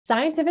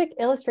scientific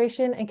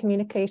illustration and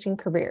communication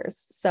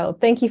careers. So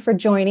thank you for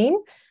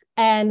joining.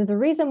 And the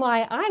reason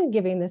why I'm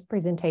giving this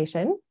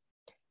presentation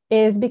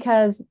is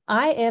because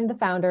I am the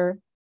founder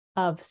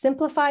of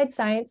Simplified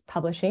Science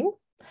Publishing,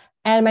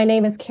 and my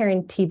name is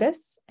Karen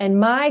Tebus, and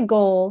my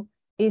goal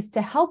is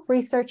to help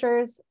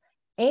researchers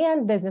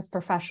and business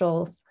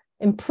professionals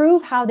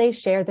improve how they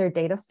share their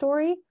data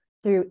story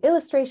through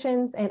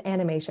illustrations and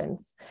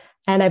animations.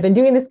 And I've been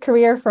doing this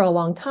career for a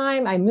long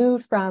time. I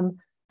moved from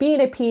being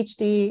a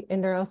PhD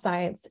in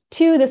neuroscience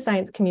to the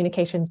science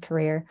communications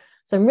career.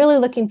 So I'm really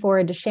looking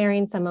forward to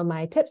sharing some of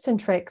my tips and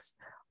tricks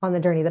on the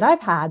journey that I've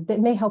had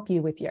that may help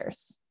you with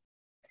yours.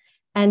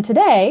 And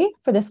today,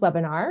 for this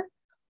webinar,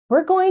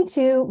 we're going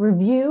to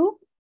review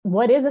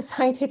what is a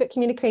scientific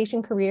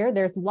communication career.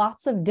 There's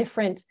lots of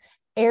different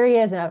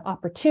areas and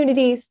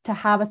opportunities to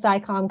have a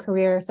SciComm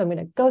career. So I'm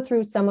going to go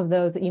through some of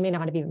those that you may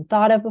not have even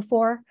thought of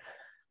before.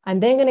 I'm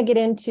then going to get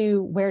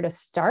into where to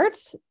start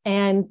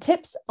and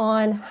tips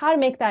on how to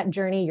make that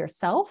journey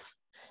yourself,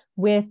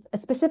 with a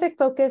specific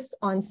focus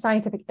on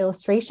scientific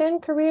illustration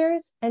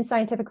careers and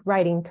scientific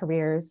writing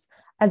careers,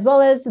 as well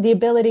as the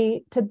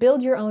ability to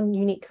build your own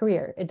unique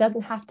career. It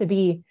doesn't have to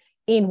be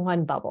in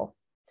one bubble.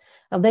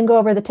 I'll then go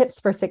over the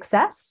tips for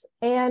success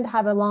and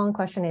have a long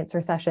question and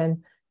answer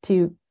session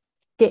to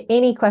get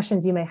any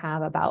questions you may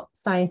have about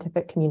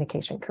scientific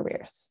communication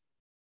careers.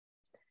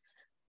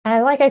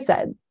 And like I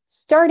said,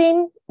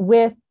 starting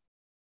with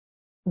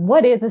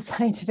what is a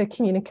scientific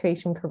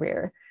communication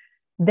career?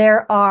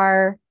 There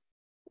are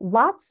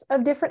lots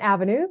of different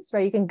avenues,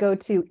 right? You can go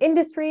to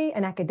industry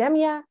and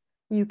academia.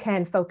 You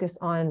can focus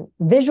on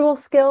visual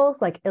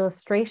skills like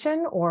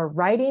illustration or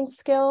writing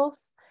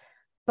skills.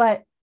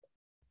 But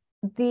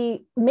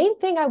the main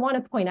thing I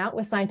want to point out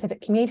with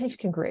scientific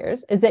communication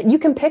careers is that you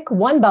can pick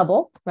one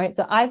bubble, right?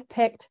 So I've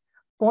picked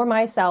for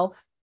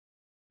myself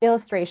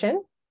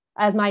illustration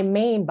as my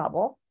main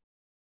bubble,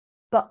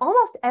 but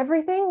almost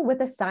everything with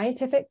a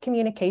scientific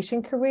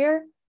communication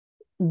career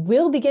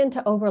will begin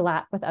to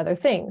overlap with other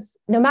things.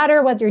 No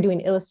matter whether you're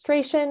doing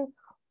illustration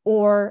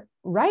or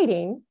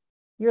writing,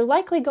 you're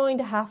likely going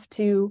to have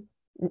to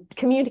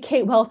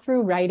communicate well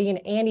through writing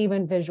and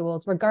even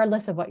visuals,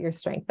 regardless of what your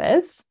strength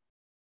is.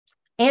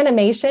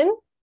 Animation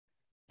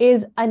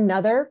is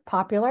another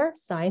popular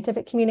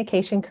scientific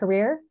communication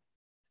career,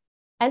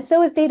 and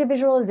so is data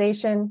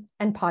visualization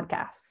and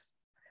podcasts.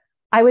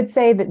 I would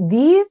say that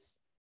these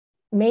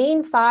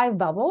main 5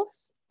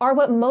 bubbles are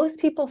what most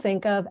people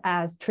think of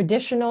as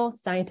traditional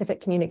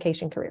scientific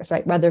communication careers,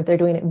 right? Whether they're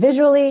doing it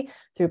visually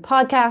through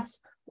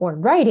podcasts or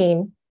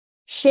writing,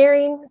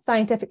 sharing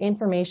scientific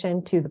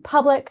information to the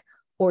public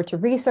or to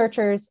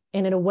researchers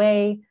and in a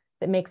way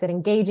that makes it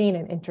engaging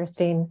and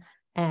interesting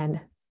and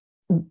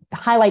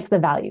highlights the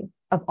value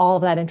of all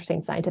of that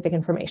interesting scientific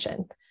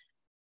information.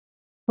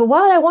 But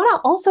what I want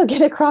to also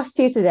get across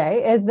to you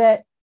today is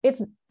that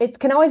it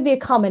can always be a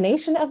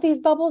combination of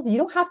these bubbles. You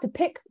don't have to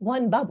pick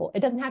one bubble. It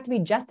doesn't have to be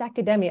just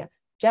academia,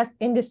 just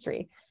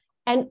industry.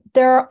 And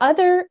there are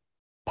other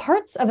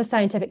parts of a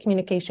scientific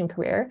communication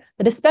career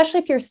that, especially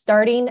if you're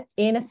starting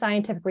in a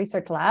scientific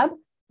research lab,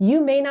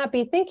 you may not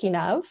be thinking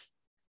of,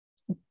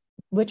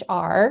 which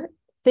are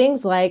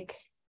things like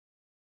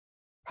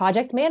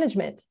project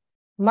management,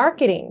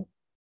 marketing,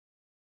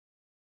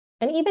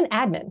 and even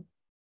admin.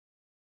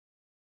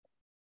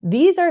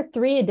 These are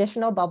 3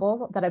 additional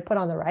bubbles that I put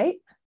on the right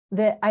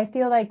that I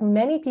feel like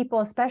many people,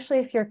 especially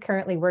if you're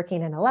currently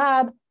working in a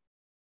lab,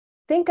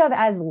 think of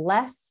as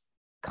less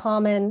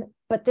common,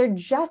 but they're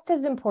just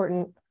as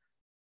important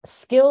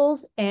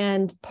skills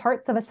and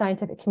parts of a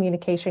scientific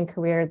communication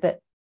career that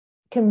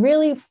can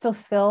really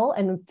fulfill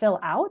and fill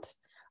out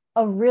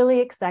a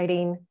really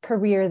exciting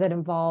career that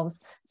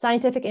involves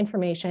scientific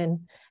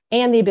information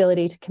and the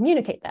ability to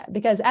communicate that.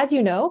 Because as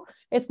you know,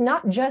 it's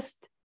not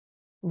just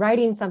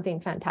writing something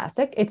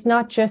fantastic. It's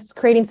not just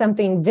creating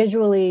something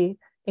visually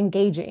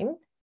engaging.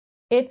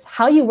 It's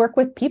how you work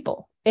with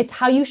people. It's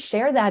how you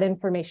share that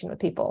information with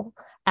people.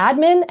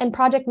 Admin and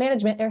project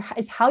management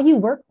is how you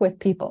work with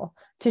people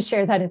to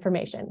share that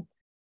information.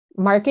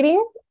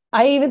 Marketing,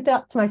 I even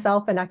thought to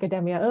myself in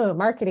academia, oh,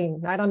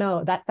 marketing, I don't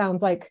know, that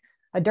sounds like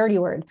a dirty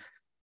word.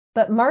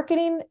 But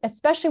marketing,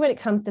 especially when it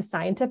comes to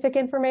scientific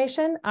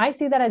information, I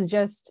see that as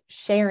just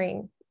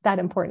sharing that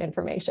important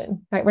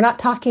information, right? We're not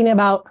talking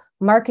about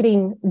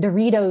marketing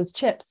Doritos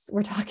chips.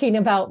 We're talking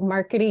about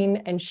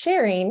marketing and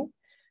sharing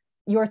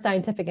your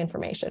scientific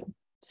information.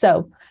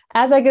 So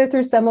as I go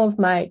through some of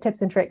my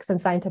tips and tricks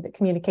and scientific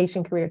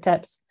communication career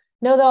tips,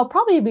 know that I'll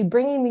probably be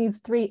bringing these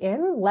 3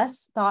 in,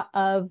 less thought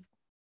of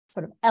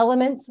sort of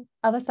elements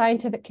of a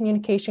scientific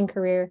communication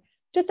career,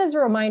 just as a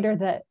reminder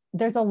that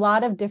there's a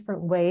lot of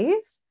different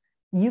ways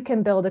you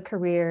can build a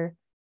career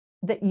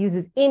that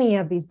uses any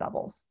of these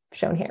bubbles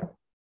shown here.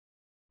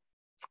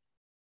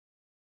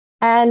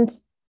 And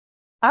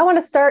I want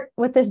to start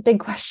with this big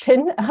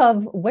question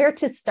of where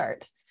to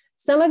start.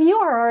 Some of you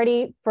are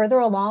already further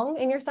along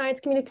in your science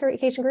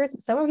communication careers.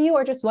 Some of you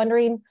are just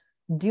wondering,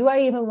 do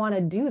I even want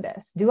to do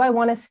this? Do I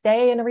want to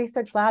stay in a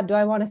research lab? Do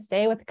I want to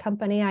stay with the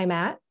company I'm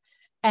at?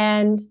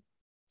 And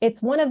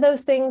It's one of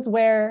those things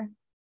where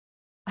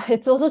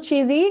it's a little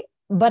cheesy,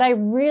 but I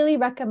really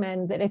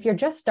recommend that if you're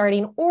just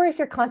starting or if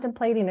you're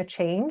contemplating a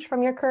change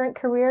from your current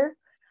career,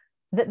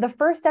 that the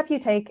first step you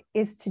take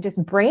is to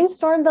just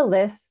brainstorm the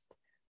list,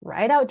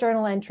 write out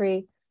journal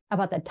entry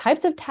about the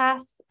types of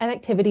tasks and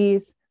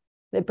activities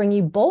that bring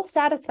you both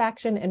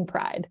satisfaction and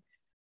pride.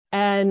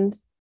 And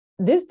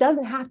this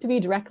doesn't have to be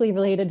directly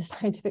related to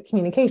scientific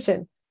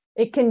communication.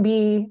 It can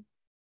be,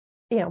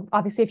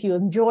 obviously if you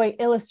enjoy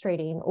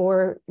illustrating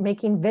or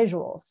making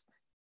visuals,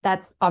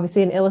 that's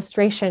obviously an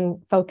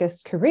illustration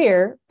focused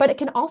career, but it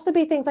can also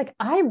be things like,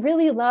 I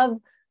really love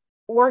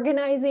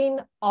organizing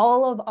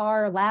all of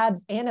our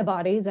lab's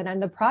antibodies, and I'm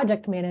the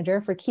project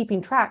manager for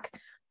keeping track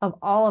of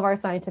all of our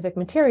scientific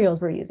materials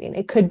we're using.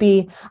 It could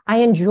be, I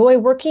enjoy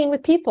working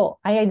with people.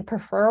 I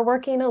prefer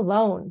working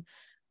alone.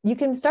 You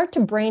can start to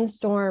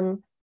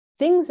brainstorm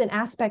things and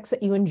aspects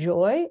that you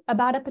enjoy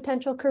about a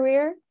potential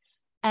career.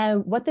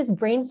 And what this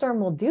brainstorm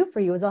will do for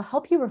you is it'll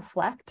help you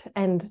reflect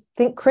and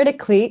think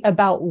critically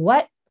about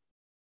what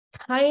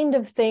kind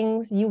of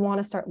things you want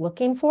to start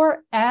looking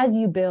for as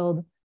you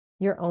build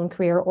your own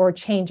career or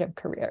change of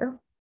career.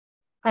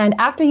 And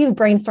after you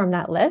brainstorm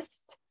that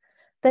list,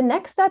 the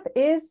next step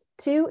is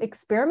to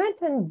experiment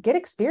and get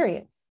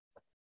experience.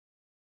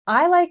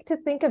 I like to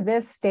think of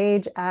this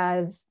stage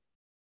as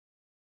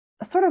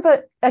sort of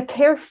a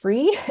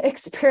carefree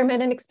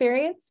experiment and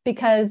experience,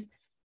 because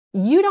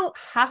you don't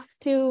have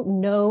to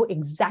know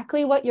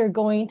exactly what you're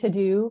going to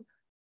do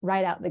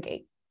right out the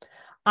gate.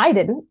 I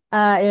didn't.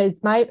 As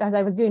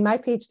I was doing my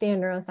PhD in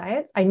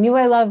neuroscience, I knew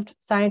I loved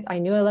science. I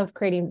knew I loved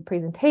creating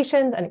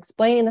presentations and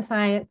explaining the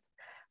science,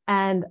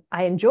 and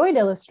I enjoyed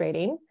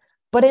illustrating.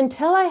 But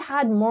until I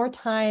had more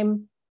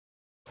time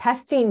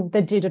testing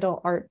the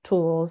digital art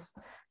tools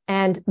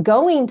and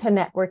going to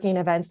networking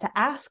events to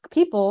ask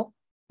people,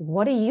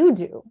 what do you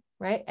do?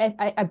 Right?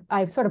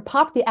 I sort of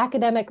popped the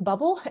academic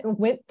bubble and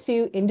went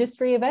to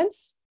industry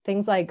events,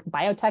 things like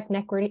biotech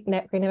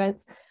networking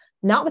events,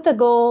 not with the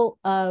goal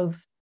of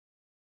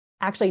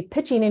actually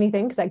pitching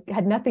anything because I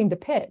had nothing to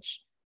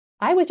pitch.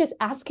 I was just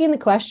asking the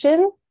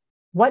question,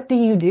 what do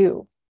you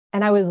do?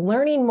 And I was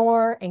learning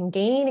more and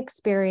gaining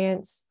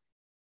experience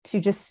to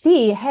just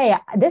see, hey,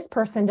 this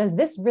person does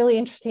this really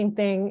interesting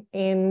thing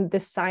in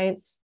this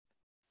science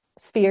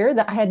sphere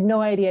that I had no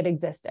idea it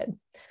existed.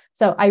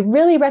 So I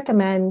really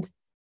recommend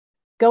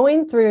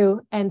going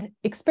through and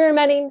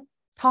experimenting,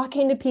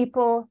 talking to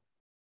people,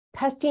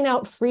 testing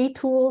out free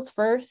tools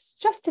first,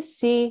 just to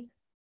see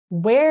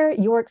where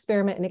your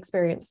experiment and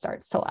experience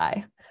starts to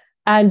lie.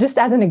 And just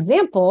as an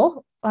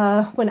example,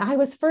 when I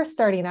was first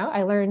starting out,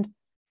 I learned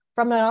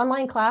from an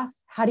online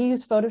class how to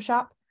use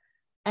Photoshop.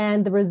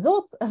 And the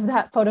results of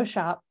that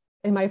Photoshop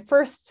in my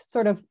first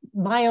sort of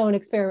my own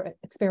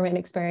experiment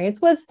experience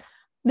was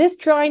this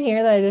drawing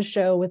here that I just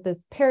show with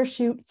this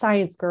parachute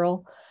science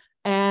girl.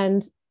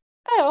 And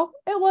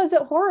it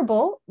wasn't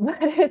horrible, but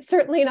it's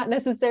certainly not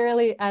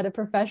necessarily at a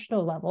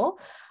professional level.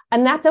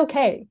 And that's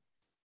okay.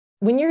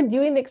 When you're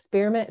doing the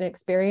experiment and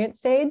experience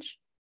stage,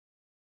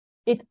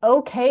 it's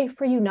okay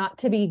for you not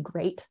to be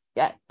great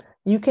yet.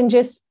 You can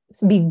just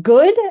be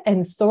good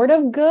and sort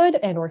of good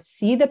and or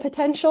see the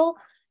potential.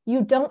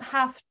 You don't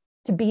have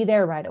to be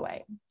there right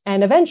away.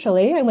 And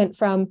eventually I went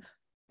from,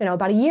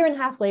 about a year and a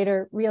half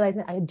later,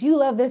 realizing I do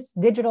love this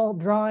digital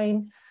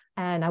drawing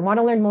and I want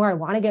to learn more. I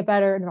want to get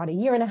better. In about a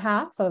year and a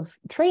half of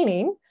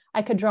training,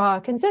 I could draw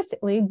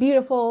consistently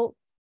beautiful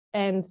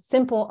and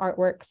simple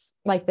artworks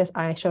like this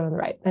I showed on the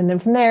right. And then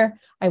from there,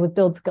 I would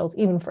build skills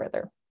even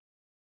further.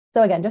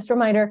 So again, just a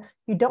reminder,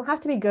 you don't have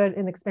to be good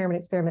in the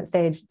experiment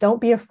stage.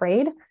 Don't be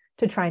afraid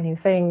to try new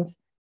things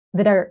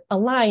that are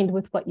aligned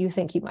with what you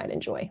think you might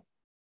enjoy.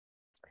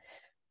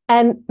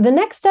 And the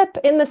next step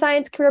in the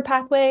science career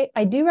pathway,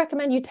 I do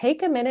recommend you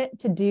take a minute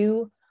to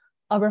do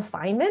a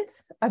refinement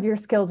of your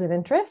skills and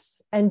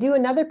interests and do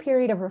another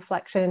period of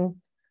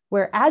reflection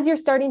where as you're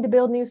starting to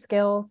build new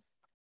skills,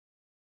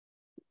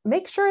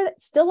 make sure it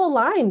still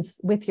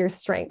aligns with your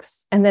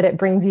strengths and that it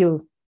brings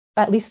you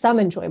at least some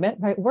enjoyment,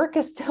 right? Work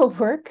is still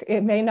work.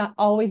 It may not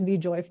always be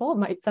joyful. It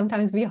might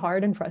sometimes be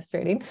hard and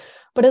frustrating,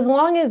 but as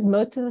long as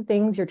most of the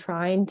things you're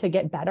trying to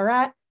get better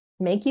at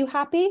make you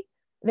happy,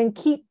 then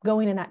keep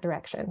going in that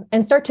direction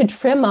and start to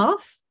trim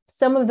off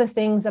some of the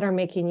things that are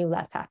making you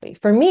less happy.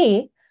 For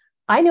me,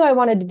 I knew I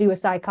wanted to do a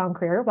SciComm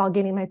career while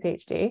getting my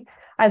PhD.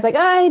 I was like,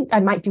 I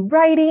might do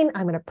writing.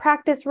 I'm going to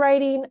practice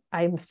writing.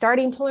 I'm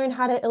starting to learn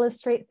how to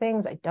illustrate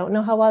things. I don't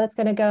know how well that's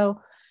going to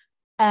go.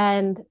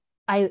 And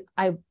I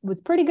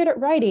was pretty good at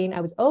writing.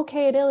 I was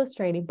okay at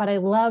illustrating, but I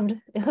loved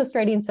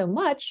illustrating so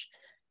much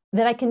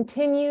that I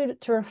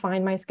continued to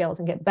refine my skills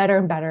and get better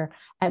and better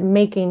at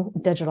making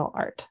digital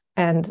art.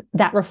 And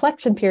that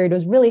reflection period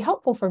was really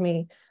helpful for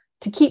me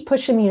to keep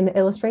pushing me in the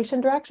illustration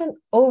direction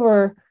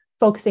over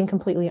focusing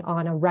completely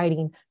on a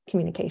writing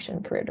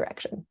communication career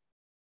direction.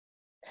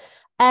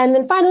 And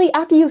then finally,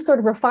 after you've sort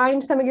of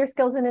refined some of your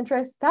skills and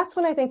interests, that's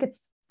when I think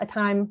it's a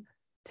time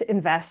to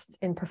invest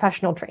in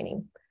professional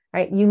training,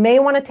 right? You may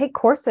want to take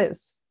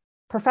courses,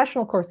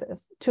 professional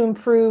courses, to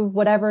improve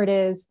whatever it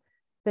is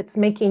that's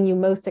making you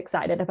most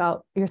excited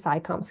about your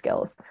SciComm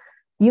skills.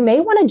 You may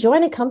want to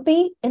join a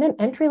company in an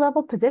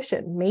entry-level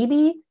position.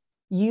 Maybe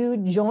you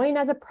join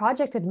as a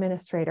project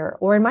administrator,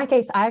 or in my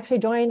case, I actually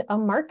joined a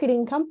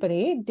marketing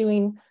company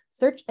doing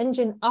search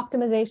engine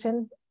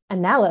optimization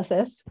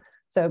analysis.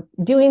 So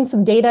doing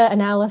some data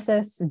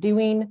analysis,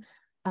 doing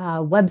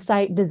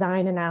website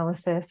design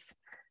analysis.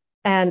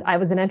 And I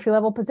was an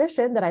entry-level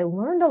position that I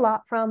learned a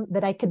lot from,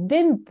 that I could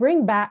then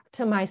bring back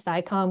to my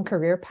SciComm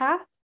career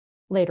path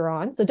later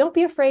on. So don't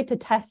be afraid to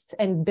test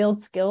and build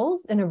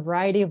skills in a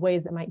variety of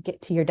ways that might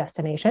get to your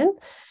destination.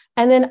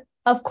 And then,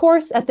 of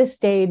course, at this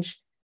stage,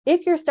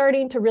 if you're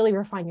starting to really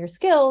refine your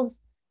skills,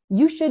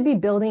 you should be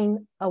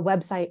building a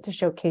website to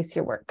showcase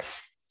your work,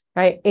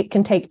 right? It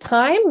can take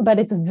time, but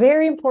it's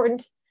very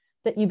important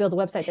that you build a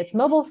website that's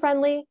mobile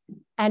friendly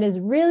and is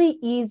really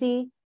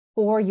easy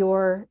for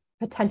your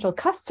potential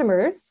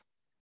customers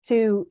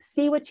to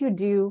see what you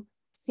do,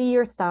 see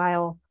your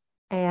style,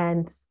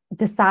 and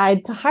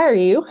decide to hire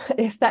you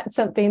if that's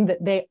something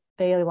that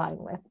they align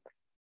with.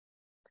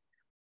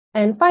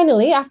 And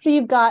finally, after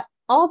you've got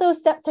all those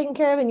steps taken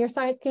care of in your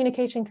science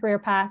communication career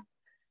path,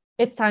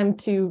 it's time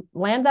to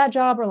land that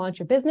job or launch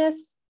your business.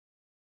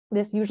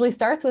 This usually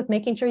starts with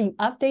making sure you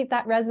update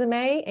that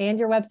resume and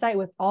your website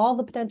with all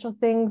the potential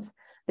things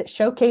that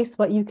showcase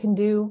what you can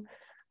do,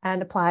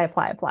 and apply.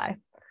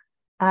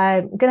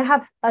 I'm going to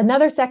have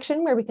another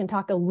section where we can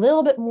talk a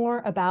little bit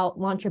more about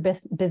launch your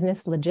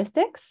business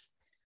logistics,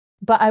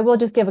 but I will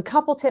just give a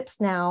couple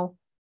tips now.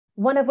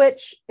 One of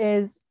which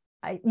is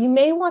you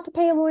may want to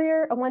pay a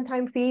lawyer a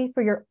one-time fee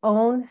for your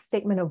own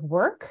statement of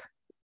work.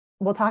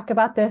 We'll talk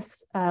about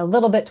this a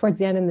little bit towards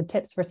the end in the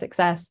tips for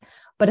success,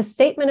 but a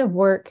statement of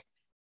work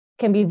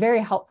can be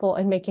very helpful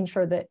in making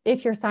sure that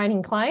if you're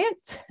signing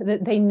clients,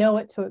 that they know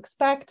what to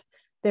expect.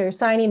 They're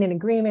signing an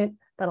agreement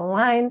that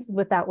aligns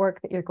with that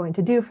work that you're going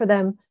to do for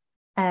them.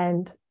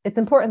 And it's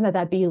important that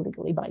that be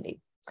legally binding.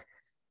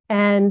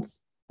 And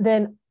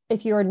then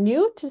if you're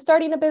new to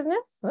starting a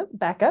business,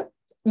 back up,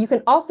 you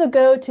can also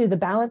go to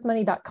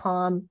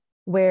thebalancemoney.com,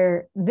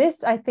 where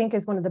this, I think,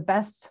 is one of the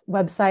best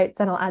websites,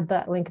 and I'll add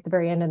that link at the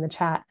very end in the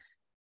chat,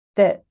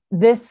 that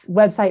this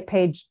website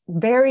page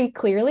very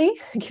clearly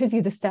gives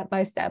you the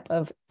step-by-step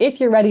of, if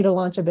you're ready to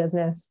launch a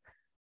business,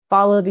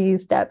 follow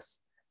these steps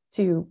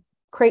to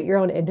create your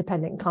own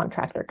independent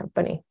contractor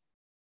company.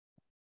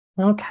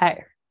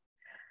 Okay.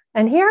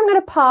 And here I'm going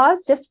to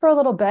pause just for a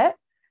little bit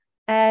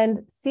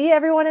and see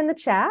everyone in the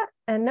chat.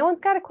 And no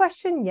one's got a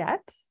question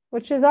yet,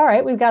 which is all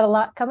right. We've got a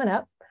lot coming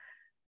up.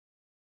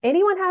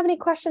 Anyone have any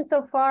questions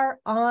so far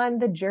on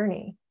the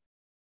journey?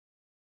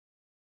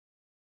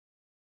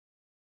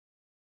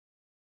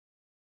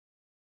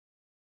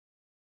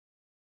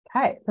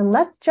 Okay, then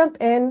let's jump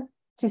in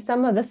to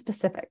some of the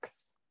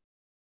specifics.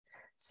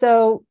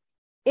 So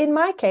in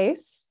my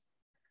case,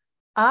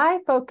 I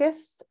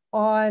focused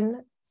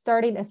on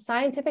starting a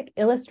scientific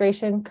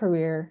illustration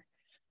career.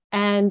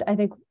 And I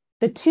think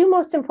the two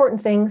most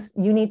important things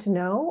you need to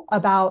know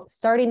about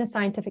starting a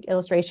scientific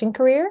illustration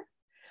career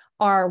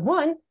are,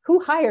 one, who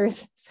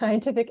hires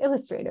scientific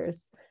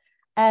illustrators?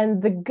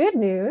 And the good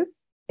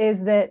news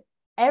is that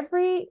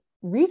every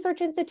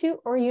research institute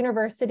or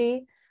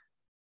university,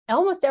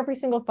 almost every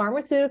single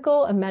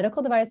pharmaceutical and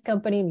medical device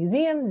company,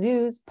 museums,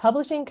 zoos,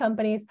 publishing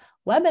companies,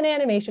 web and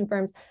animation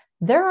firms,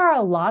 there are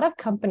a lot of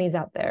companies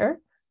out there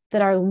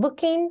that are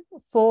looking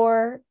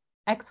for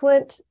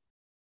excellent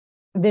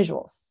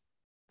visuals,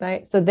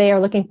 right? So they are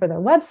looking for their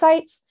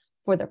websites,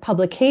 for their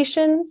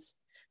publications,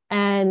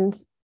 and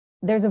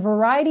there's a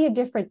variety of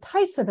different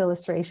types of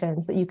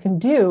illustrations that you can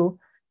do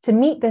to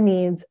meet the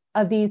needs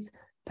of these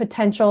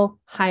potential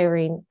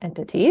hiring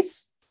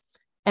entities.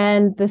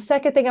 And the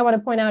second thing I want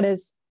to point out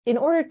is, in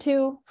order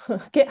to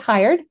get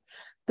hired,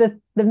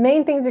 the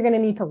main things you're going to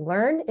need to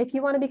learn if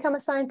you want to become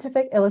a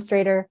scientific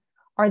illustrator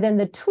are then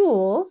the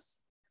tools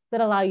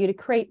that allow you to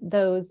create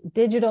those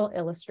digital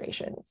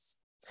illustrations.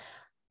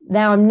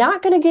 Now, I'm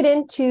not going to get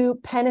into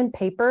pen and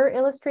paper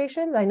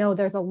illustrations. I know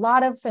there's a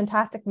lot of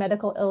fantastic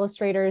medical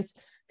illustrators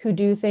who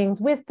do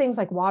things with things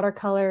like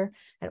watercolor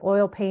and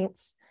oil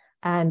paints.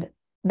 And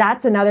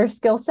that's another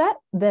skill set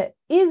that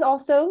is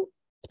also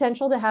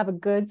potential to have a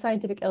good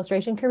scientific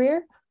illustration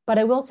career. But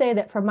I will say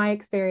that from my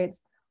experience,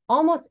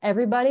 almost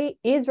everybody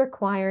is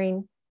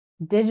requiring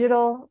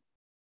digital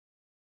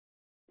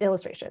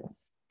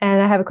illustrations. And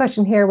I have a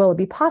question here. Will it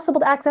be possible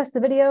to access the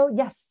video?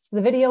 Yes,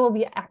 the video will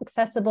be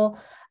accessible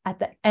at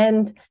the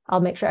end. I'll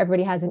make sure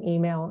everybody has an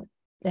email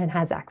and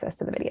has access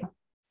to the video.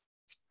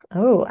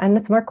 Oh, and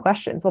it's more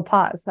questions. We'll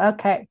pause.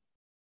 Okay.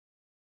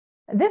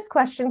 This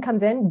question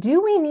comes in.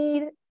 Do we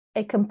need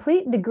a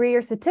complete degree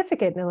or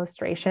certificate in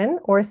illustration,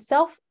 or is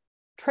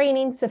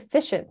self-training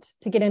sufficient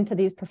to get into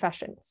these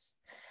professions?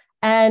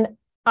 And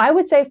I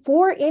would say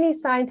for any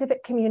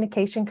scientific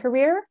communication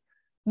career,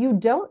 you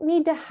don't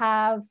need to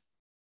have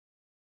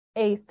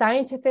a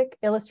scientific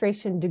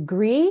illustration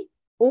degree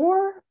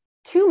or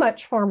too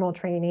much formal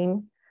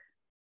training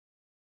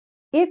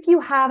if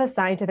you have a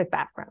scientific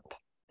background.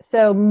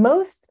 So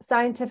most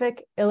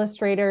scientific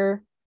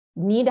illustrator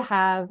need to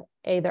have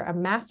either a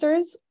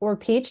master's or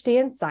PhD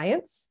in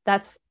science.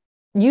 That's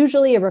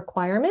usually a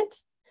requirement.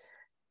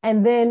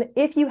 And then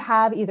if you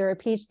have either a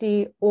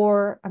PhD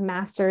or a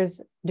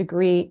master's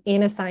degree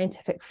in a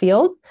scientific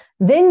field,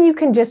 then you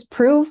can just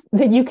prove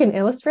that you can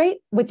illustrate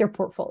with your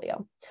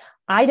portfolio.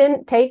 I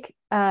didn't take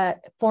a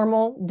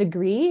formal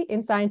degree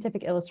in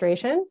scientific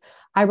illustration.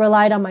 I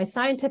relied on my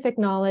scientific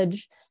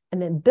knowledge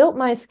and then built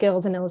my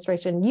skills in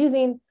illustration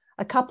using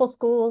a couple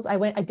schools. I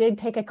did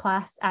take a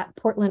class at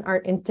Portland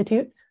Art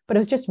Institute, but it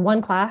was just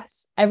one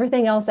class.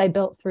 Everything else I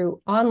built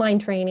through online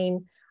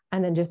training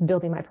and then just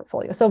building my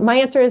portfolio. So my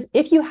answer is,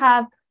 if you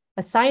have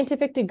a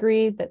scientific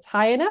degree that's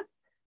high enough,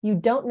 you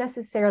don't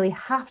necessarily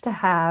have to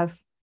have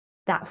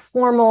that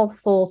formal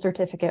full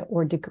certificate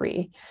or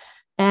degree.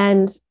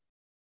 And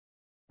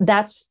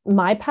that's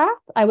my path.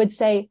 I would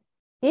say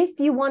if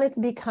you wanted to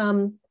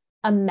become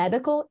a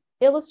medical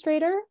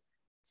illustrator,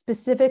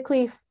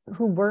 specifically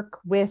who work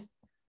with,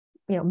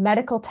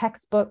 medical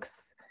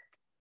textbooks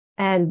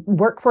and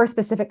work for a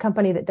specific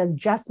company that does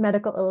just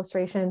medical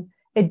illustration,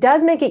 it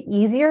does make it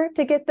easier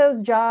to get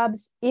those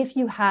jobs if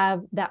you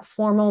have that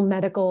formal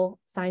medical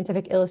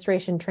scientific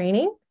illustration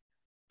training.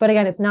 But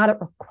again, it's not a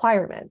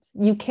requirement.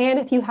 You can,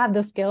 if you have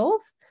the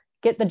skills,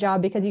 get the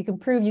job because you can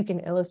prove you can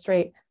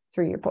illustrate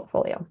through your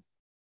portfolio.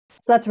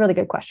 So that's a really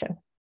good question.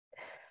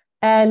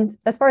 And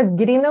as far as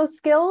getting those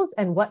skills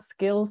and what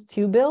skills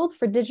to build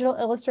for digital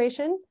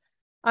illustration,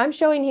 I'm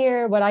showing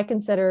here what I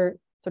consider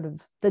sort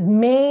of the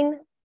main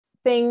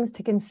things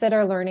to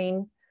consider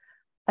learning.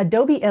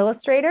 Adobe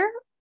Illustrator,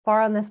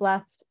 far on this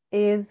left,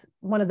 is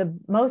one of the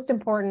most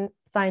important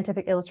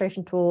scientific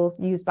illustration tools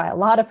used by a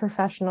lot of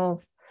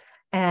professionals,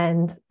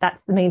 and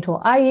that's the main tool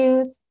I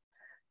use.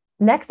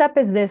 Next up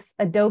is this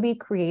Adobe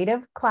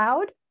Creative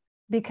Cloud,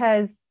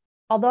 because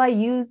although I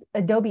use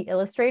Adobe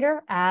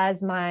Illustrator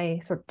as my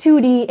sort of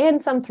 2D and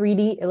some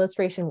 3D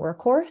illustration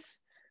workhorse,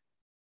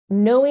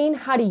 knowing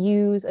how to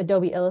use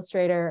Adobe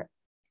Illustrator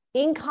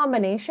in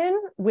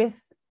combination with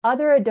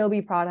other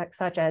Adobe products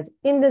such as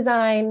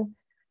InDesign,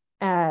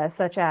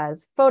 such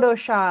as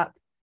Photoshop,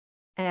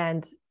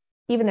 and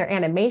even their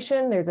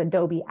animation, there's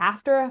Adobe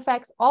After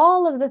Effects,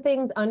 all of the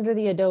things under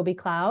the Adobe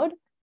Cloud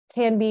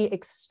can be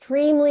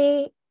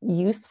extremely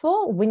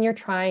useful when you're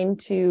trying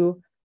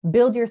to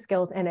build your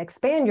skills and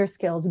expand your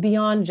skills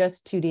beyond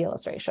just 2D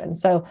illustration.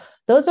 So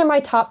those are my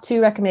top 2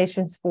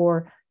 recommendations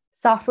for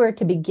software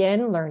to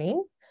begin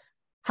learning.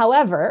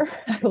 However,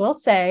 I will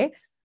say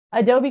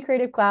Adobe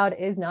Creative Cloud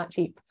is not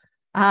cheap.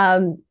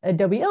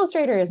 Adobe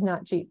Illustrator is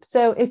not cheap.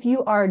 So if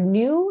you are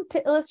new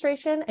to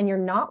illustration and you're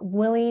not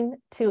willing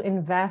to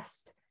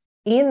invest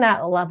in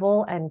that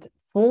level and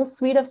full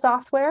suite of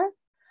software,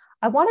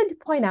 I wanted to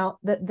point out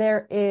that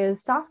there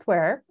is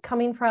software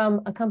coming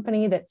from a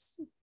company that's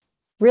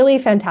really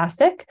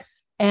fantastic.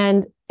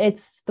 And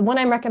it's the one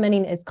I'm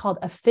recommending is called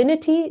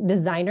Affinity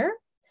Designer.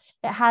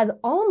 It has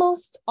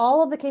almost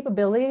all of the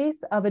capabilities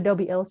of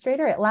Adobe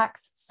Illustrator. It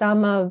lacks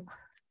some of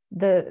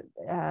the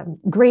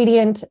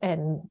gradient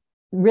and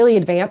really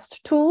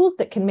advanced tools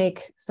that can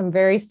make some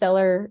very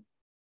stellar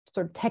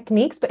sort of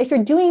techniques. But if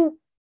you're doing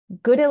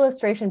good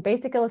illustration,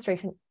 basic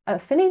illustration,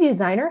 Affinity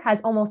Designer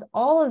has almost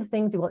all of the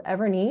things you will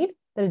ever need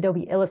that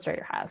Adobe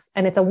Illustrator has.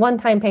 And it's a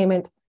one-time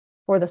payment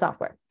for the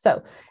software.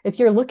 So if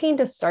you're looking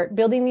to start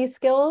building these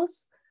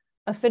skills,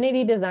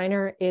 Affinity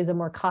Designer is a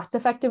more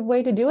cost-effective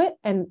way to do it.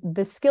 And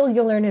the skills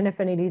you'll learn in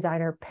Affinity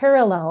Designer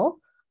parallel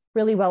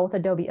really well with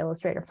Adobe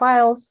Illustrator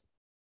files.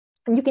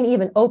 And you can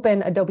even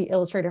open Adobe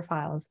Illustrator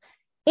files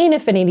in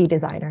Affinity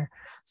Designer.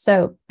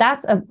 So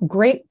that's a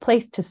great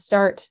place to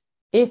start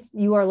if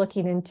you are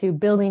looking into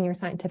building your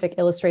scientific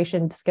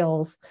illustration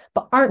skills,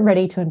 but aren't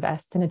ready to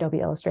invest in Adobe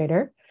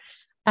Illustrator.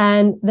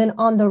 And then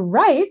on the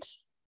right,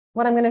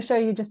 what I'm going to show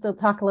you just to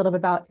talk a little bit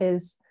about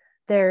is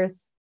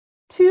there's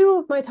two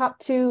of my top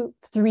 2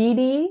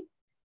 3D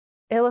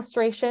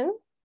illustration,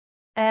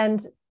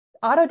 and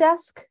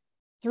Autodesk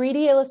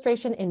 3D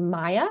illustration in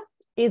Maya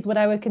is what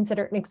I would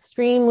consider an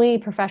extremely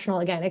professional,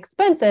 again,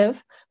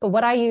 expensive, but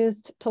what I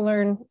used to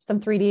learn some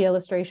 3D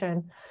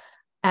illustration.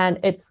 And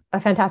it's a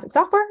fantastic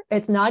software.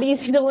 It's not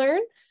easy to learn.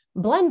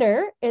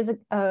 Blender is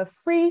a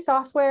free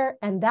software,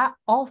 and that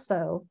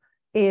also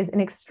is an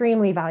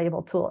extremely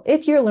valuable tool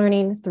if you're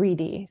learning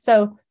 3D.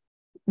 So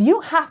you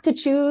don't have to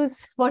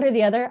choose one or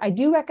the other. I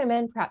do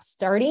recommend perhaps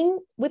starting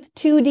with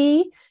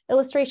 2D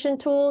illustration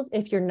tools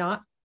if you're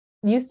not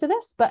used to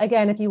this. But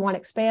again, if you want to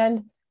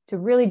expand to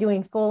really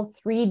doing full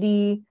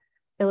 3D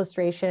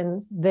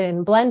illustrations,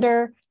 then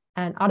Blender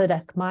and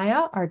Autodesk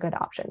Maya are good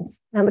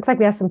options. Now it looks like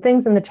we have some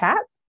things in the chat.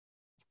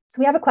 So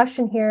we have a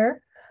question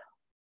here.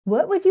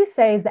 What would you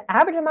say is the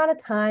average amount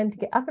of time to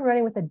get up and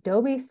running with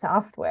Adobe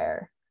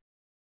software?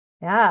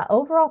 Yeah,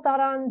 overall thought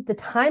on the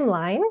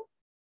timeline.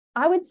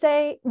 I would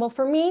say, well,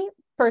 for me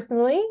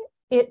personally,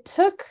 it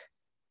took,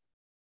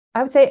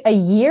 I would say, a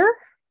year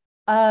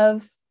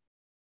of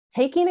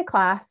taking a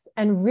class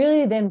and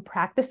really then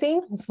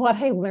practicing what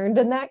I learned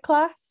in that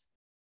class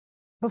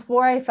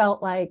before I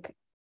felt like,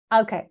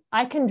 okay,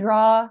 I can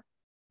draw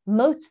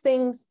most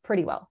things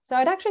pretty well. So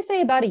I'd actually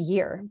say about a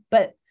year,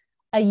 but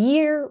a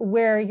year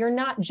where you're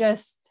not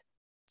just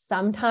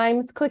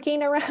sometimes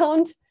clicking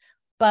around,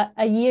 but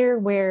a year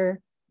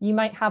where you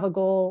might have a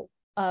goal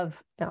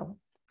of,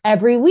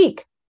 every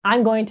week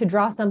I'm going to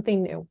draw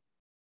something new,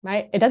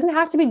 right? It doesn't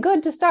have to be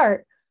good to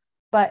start,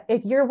 but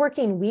if you're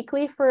working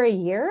weekly for a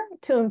year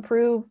to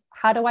improve,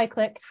 how do I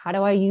click? How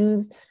do I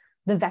use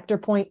the vector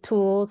point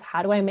tools?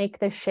 How do I make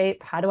this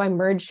shape? How do I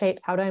merge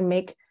shapes? How do I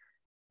make,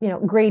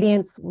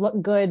 gradients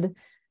look good?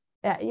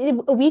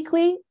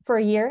 Weekly for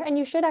a year, and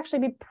you should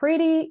actually be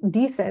pretty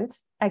decent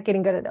at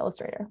getting good at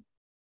Illustrator.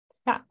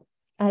 Yeah,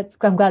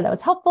 I'm glad that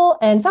was helpful.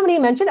 And somebody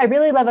mentioned, I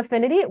really love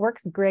Affinity. It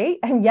works great.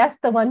 And yes,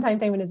 the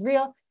one-time payment is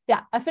real.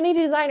 Yeah, Affinity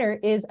Designer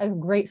is a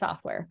great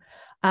software.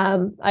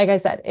 Like I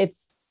said,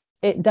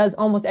 it does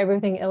almost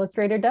everything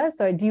Illustrator does,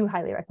 so I do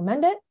highly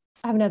recommend it.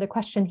 I have another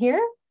question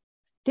here.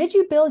 Did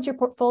you build your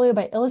portfolio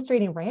by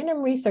illustrating a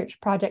random research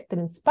project that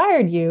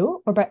inspired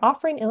you, or by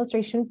offering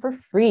illustration for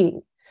free?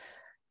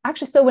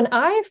 Actually, so when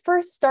I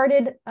first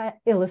started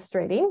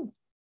illustrating,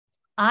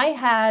 I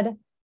had,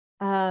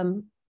 I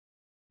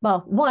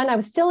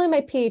was still in my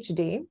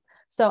PhD.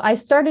 So I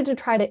started to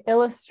try to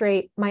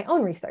illustrate my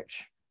own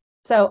research.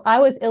 So I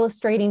was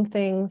illustrating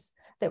things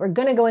that were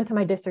going to go into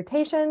my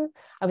dissertation.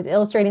 I was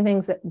illustrating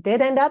things that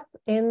did end up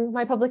in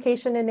my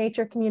publication in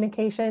Nature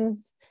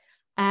Communications.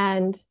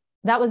 And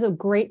that was a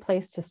great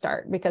place to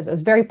start because it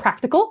was very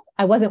practical.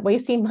 I wasn't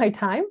wasting my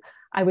time.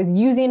 I was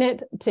using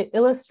it to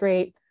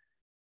illustrate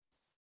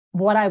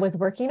what I was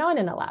working on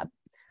in a lab.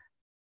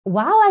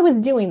 While I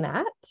was doing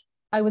that,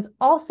 I was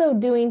also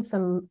doing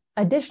some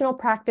additional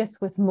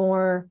practice with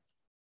more,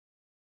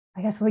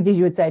 I guess what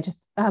you would say,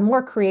 just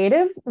more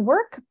creative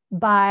work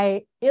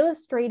by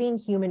illustrating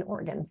human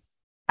organs.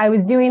 I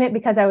was doing it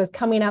because I was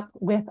coming up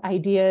with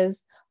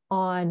ideas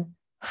on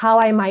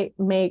how I might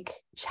make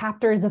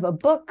chapters of a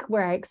book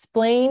where I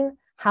explain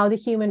how the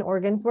human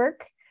organs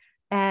work.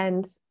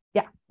 And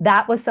yeah,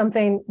 that was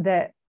something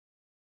that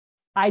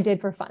I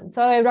did for fun.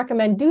 So I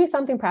recommend doing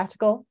something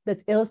practical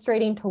that's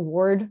illustrating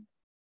toward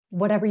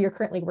whatever you're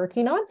currently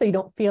working on. So you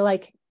don't feel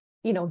like,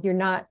 you're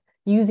not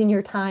using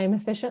your time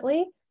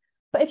efficiently.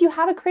 But if you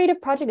have a creative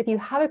project, if you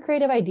have a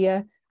creative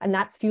idea and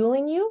that's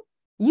fueling you,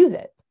 use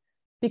it.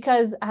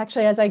 Because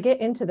actually, as I get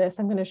into this,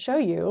 I'm going to show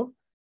you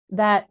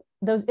that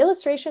those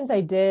illustrations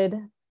I did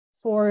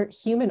for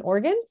human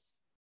organs,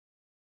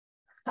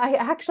 they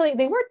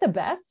weren't the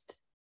best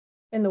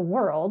in the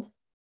world.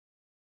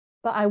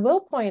 But I will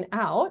point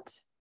out,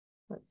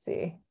 let's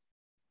see,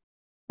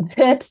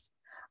 that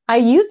I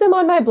use them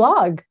on my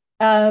blog.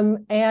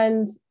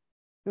 And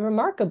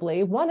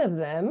remarkably, one of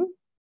them,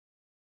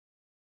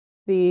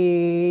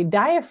 the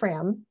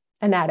diaphragm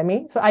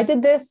anatomy. So I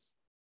did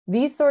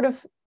these sort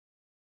of,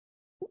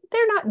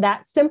 they're not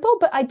that simple,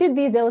 but I did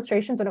these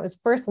illustrations when I was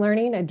first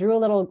learning. I drew a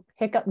little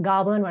hiccup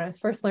goblin when I was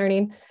first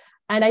learning.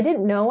 And I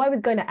didn't know I was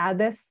going to add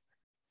this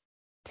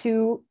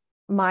to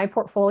my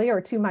portfolio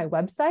or to my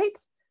website.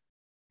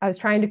 I was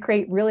trying to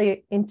create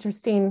really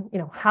interesting,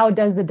 how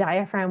does the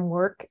diaphragm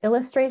work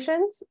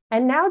illustrations.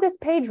 And now this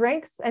page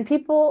ranks and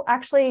people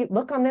actually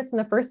look on this in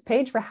the first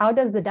page for how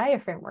does the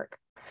diaphragm work.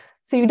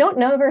 So you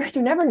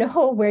never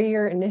know where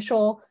your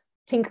initial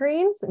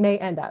tinkerings may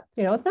end up.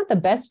 It's not the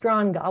best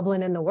drawn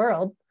goblin in the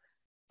world,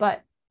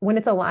 but when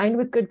it's aligned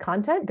with good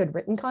content, good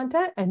written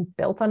content, and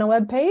built on a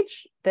web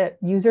page that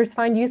users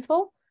find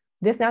useful,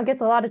 this now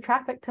gets a lot of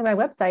traffic to my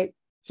website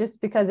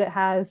just because it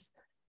has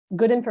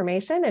good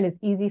information and is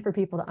easy for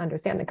people to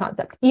understand the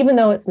concept, even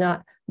though it's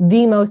not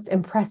the most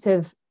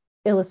impressive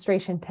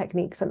illustration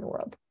techniques in the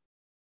world.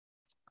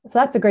 So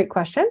that's a great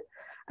question.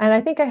 And I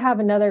think I have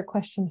another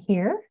question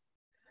here.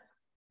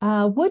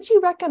 Would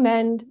you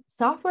recommend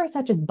software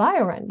such as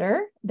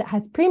BioRender that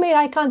has pre-made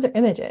icons or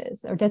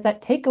images, or does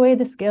that take away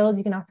the skills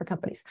you can offer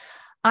companies?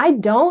 I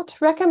don't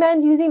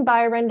recommend using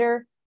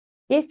BioRender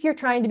if you're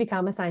trying to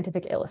become a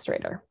scientific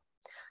illustrator.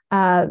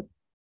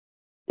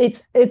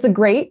 It's a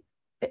great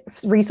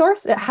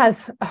resource. It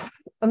has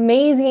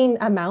amazing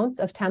amounts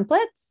of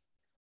templates,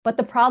 but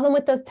the problem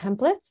with those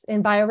templates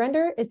in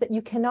BioRender is that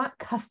you cannot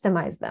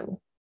customize them.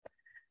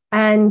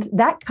 And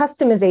that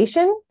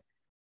customization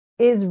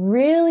is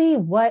really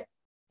what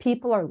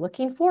people are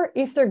looking for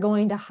if they're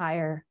going to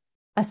hire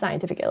a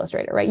scientific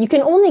illustrator, right? You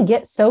can only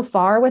get so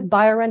far with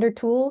BioRender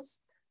tools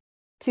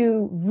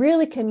to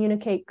really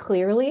communicate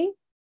clearly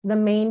the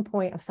main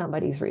point of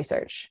somebody's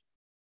research.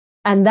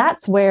 And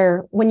that's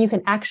where, when you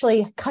can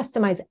actually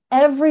customize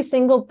every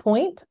single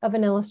point of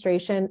an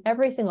illustration,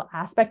 every single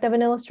aspect of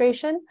an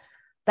illustration,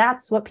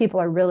 that's what people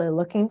are really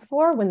looking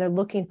for when they're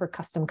looking for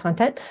custom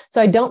content.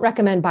 So I don't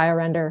recommend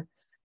BioRender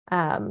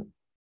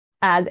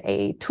as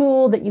a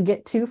tool that you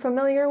get too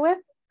familiar with.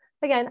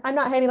 Again, I'm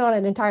not hating on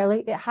it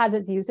entirely. It has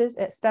its uses.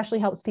 It especially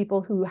helps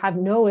people who have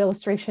no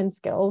illustration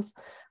skills.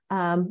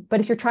 But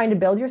if you're trying to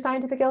build your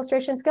scientific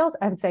illustration skills,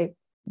 I would say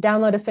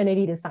download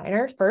Affinity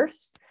Designer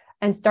first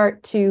and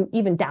start to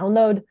even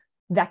download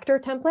vector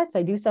templates.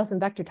 I do sell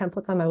some vector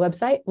templates on my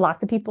website.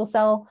 Lots of people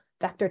sell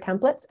vector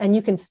templates, and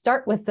you can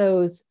start with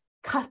those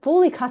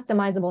fully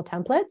customizable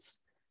templates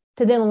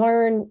to then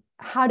learn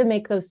how to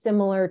make those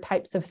similar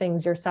types of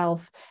things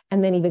yourself,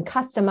 and then even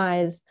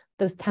customize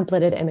those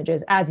templated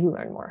images as you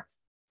learn more.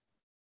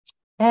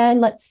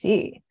 And let's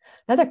see,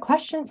 another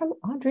question from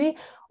Audrey.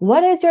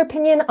 What is your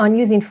opinion on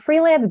using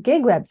freelance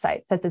gig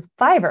websites such as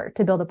Fiverr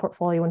to build a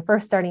portfolio when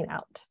first starting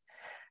out?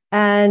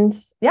 And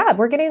yeah,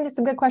 we're getting into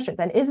some good questions.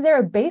 And is there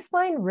a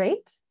baseline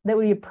rate that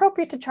would be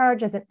appropriate to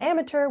charge as an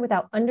amateur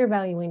without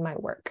undervaluing my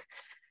work?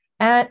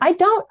 And I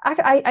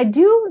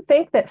do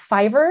think that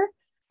Fiverr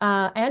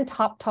and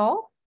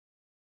TopTal,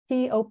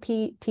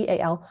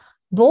 TOPTAL,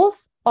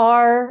 both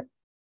are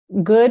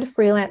good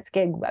freelance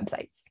gig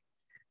websites.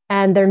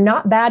 And they're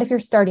not bad if you're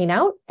starting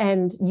out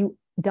and you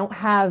don't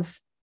have,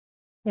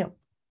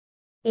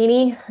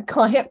 any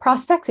client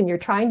prospects and you're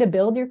trying to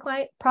build your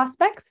client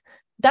prospects.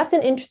 That's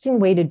an interesting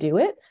way to do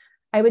it.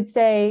 I would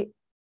say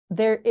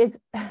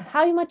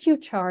how much you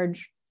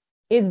charge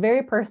is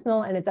very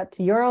personal and it's up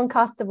to your own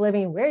cost of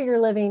living, where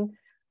you're living.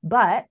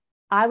 But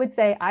I would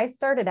say I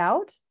started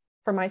out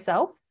for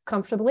myself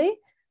comfortably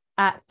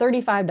at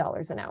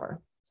 $35 an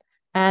hour.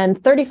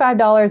 And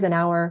 $35 an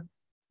hour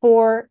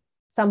for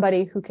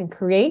somebody who can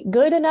create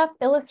good enough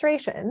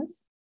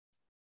illustrations,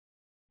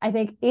 I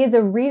think is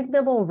a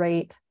reasonable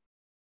rate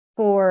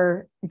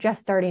for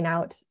just starting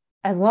out,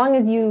 as long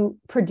as you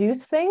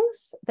produce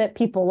things that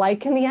people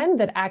like in the end,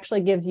 that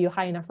actually gives you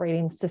high enough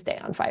ratings to stay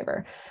on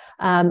Fiverr.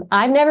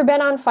 I've never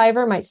been on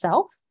Fiverr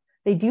myself.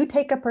 They do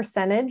take a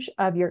percentage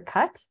of your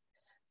cut.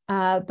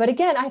 But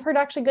again, I've heard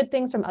actually good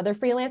things from other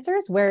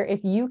freelancers where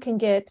if you can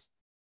get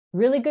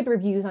really good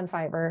reviews on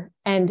Fiverr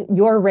and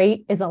your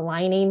rate is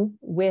aligning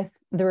with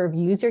the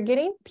reviews you're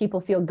getting,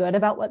 people feel good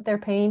about what they're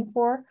paying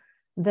for,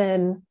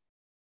 then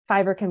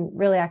Fiverr can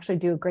really actually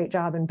do a great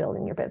job in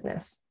building your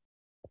business.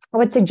 I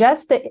would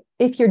suggest that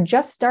if you're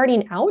just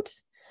starting out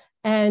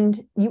and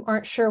you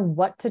aren't sure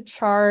what to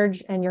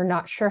charge and you're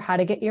not sure how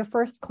to get your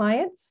first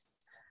clients,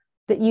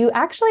 that you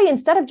actually,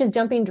 instead of just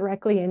jumping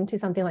directly into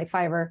something like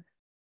Fiverr,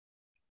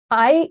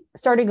 I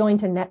started going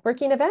to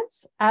networking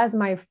events as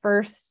my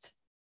first,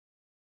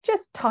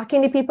 just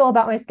talking to people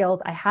about my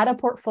skills. I had a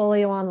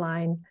portfolio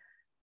online,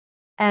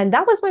 and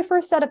that was my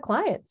first set of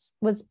clients.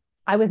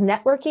 I was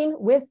networking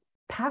with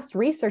past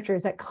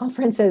researchers at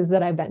conferences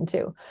that I've been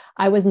to.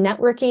 I was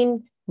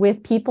networking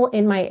with people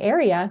in my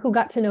area who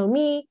got to know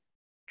me,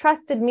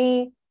 trusted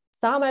me,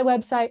 saw my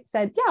website,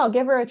 said, yeah, I'll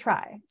give her a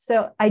try.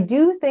 So I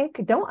do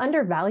think don't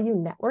undervalue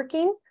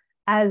networking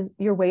as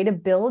your way to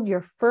build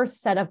your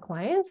first set of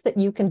clients that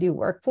you can do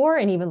work for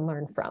and even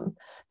learn from.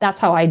 That's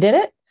how I did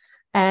it.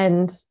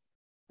 And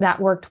that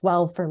worked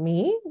well for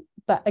me.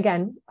 But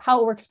again,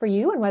 how it works for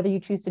you and whether you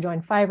choose to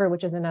join Fiverr,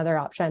 which is another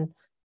option,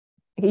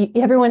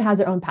 everyone has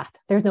their own path.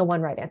 There's no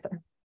one right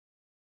answer.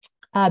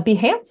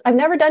 Behance, I've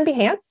never done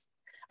Behance,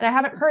 and I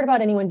haven't heard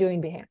about anyone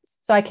doing Behance.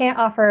 So I can't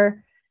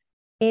offer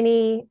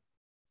any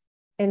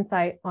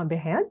insight on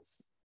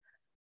Behance.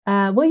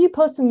 Will you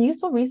post some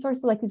useful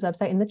resources like this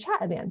website in the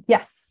chat at the end?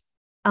 Yes,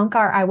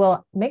 Ankar, I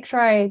will make sure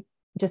I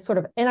just sort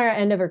of in our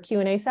end of our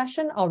Q&A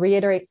session, I'll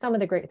reiterate some of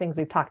the great things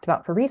we've talked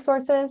about for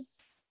resources.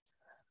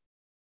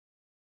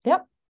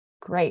 Yep,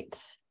 great.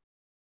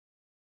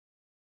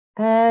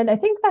 And I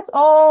think that's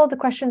all the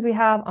questions we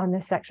have on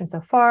this section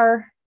so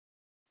far,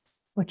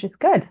 which is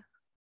good.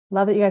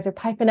 Love that you guys are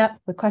piping up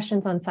with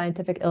questions on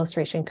scientific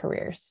illustration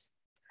careers.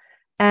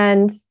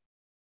 And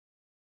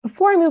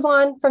before I move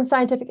on from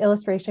scientific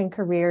illustration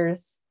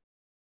careers,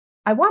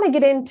 I want to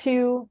get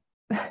into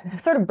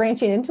sort of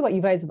branching into what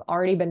you guys have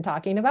already been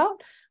talking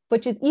about,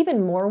 which is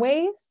even more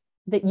ways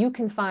that you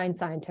can find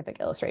scientific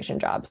illustration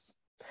jobs.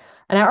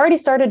 And I already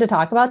started to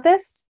talk about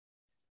this,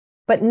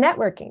 but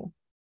networking,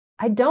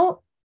 I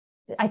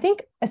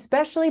think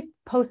especially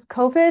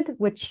post-COVID,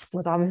 which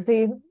was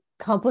obviously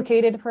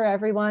complicated for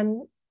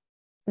everyone,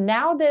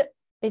 now that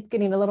it's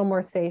getting a little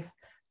more safe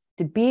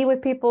to be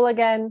with people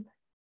again,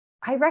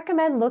 I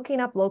recommend looking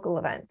up local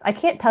events. I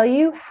can't tell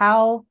you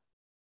how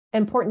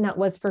important that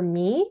was for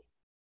me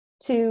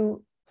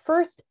to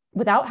first,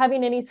 without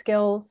having any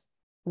skills,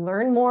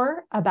 learn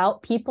more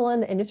about people in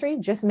the industry,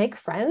 just make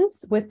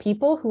friends with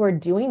people who are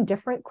doing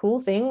different cool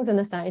things in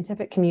the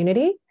scientific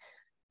community,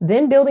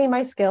 then building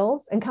my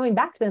skills and coming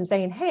back to them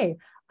saying, hey,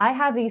 I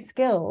have these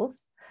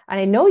skills and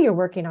I know you're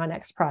working on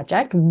X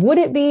project. Would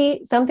it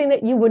be something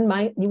that you would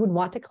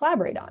want to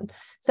collaborate on?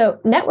 So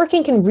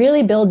networking can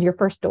really build your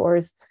first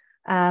doors.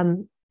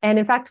 And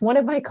in fact, one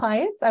of my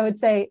clients, I would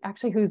say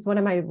actually, who's one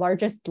of my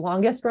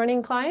longest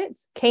running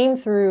clients, came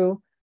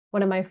through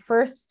one of my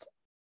first,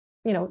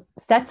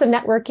 sets of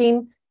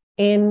networking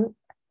in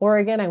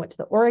Oregon. I went to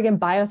the Oregon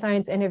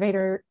Bioscience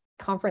Innovator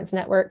Conference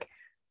Network.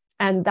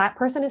 And that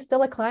person is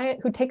still a client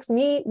who takes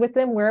me with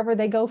them wherever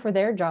they go for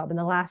their job in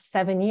the last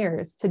 7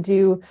 years to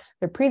do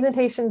their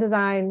presentation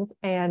designs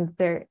and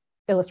their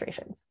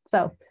illustrations.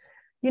 So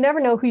you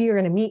never know who you're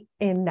going to meet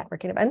in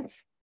networking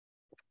events.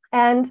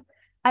 And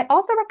I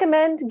also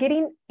recommend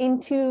getting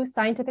into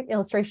scientific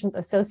illustrations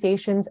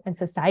associations and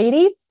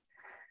societies.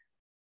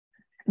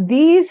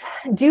 These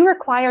do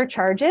require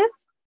charges,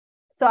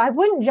 so I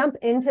wouldn't jump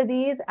into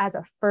these as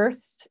a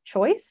first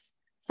choice.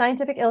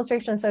 scientific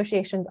illustration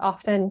associations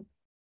often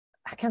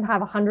can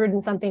have $100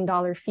 and something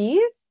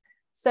fees.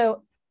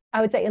 So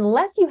I would say,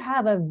 unless you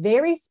have a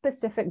very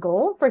specific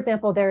goal, for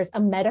example, there's a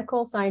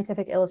medical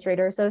scientific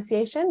illustrator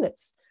association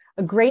that's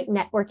a great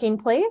networking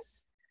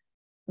place,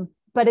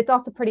 but it's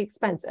also pretty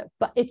expensive.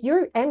 But if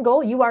your end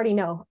goal, you already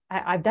know,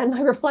 I've done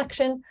my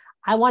reflection,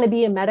 I want to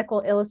be a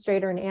medical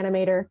illustrator and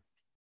animator,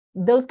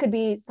 those could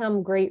be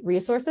some great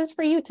resources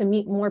for you to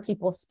meet more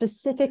people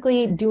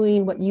specifically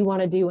doing what you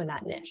want to do in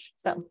that niche.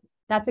 So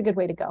that's a good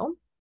way to go.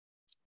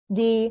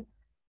 The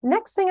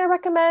next thing I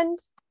recommend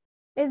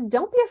is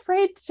don't be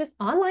afraid to just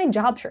online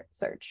job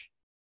search.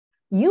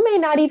 You may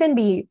not even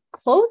be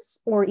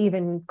close or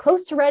even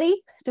close to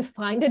ready to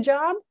find a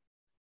job,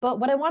 but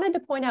what I wanted to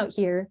point out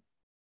here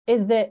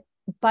is that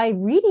by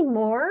reading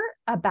more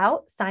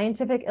about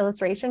scientific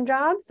illustration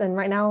jobs, and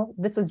right now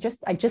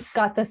I just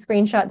got the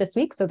screenshot this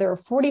week, so there are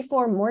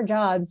 44 more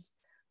jobs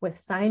with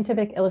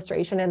scientific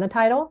illustration in the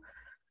title.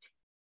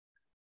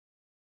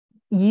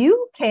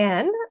 You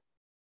can,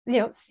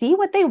 see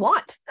what they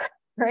want,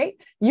 right?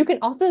 You can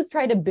also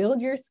try to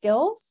build your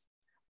skills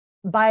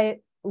by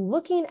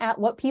looking at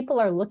what people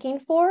are looking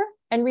for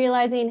and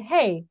realizing,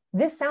 hey,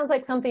 this sounds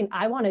like something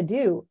I want to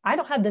do. I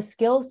don't have the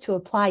skills to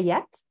apply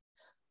yet,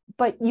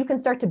 but you can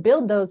start to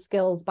build those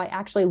skills by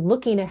actually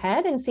looking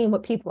ahead and seeing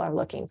what people are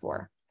looking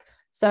for.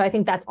 So I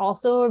think that's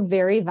also a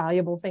very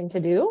valuable thing to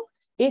do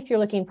if you're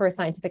looking for a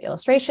scientific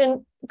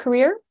illustration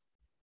career.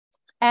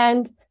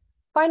 And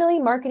finally,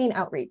 marketing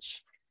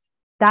outreach.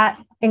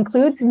 That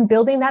includes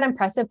building that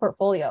impressive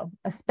portfolio,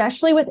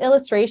 especially with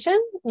illustration.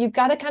 You've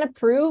got to kind of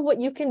prove what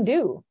you can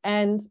do.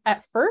 And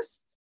at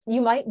first,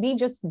 you might be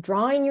just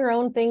drawing your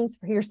own things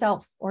for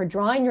yourself or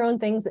drawing your own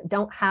things that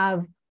don't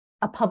have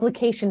a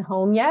publication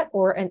home yet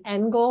or an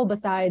end goal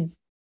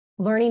besides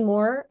learning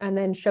more and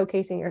then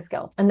showcasing your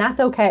skills. And that's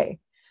okay.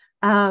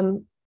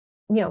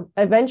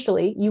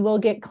 Eventually you will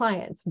get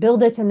clients.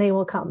 Build it and they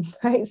will come,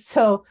 right?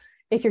 So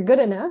if you're good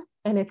enough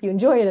and if you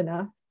enjoy it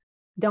enough,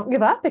 don't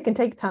give up. It can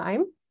take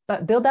time,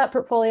 but build that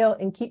portfolio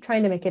and keep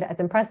trying to make it as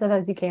impressive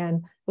as you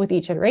can with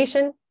each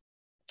iteration.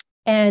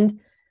 And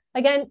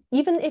again,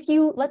 even if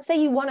let's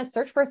say you want to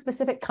search for a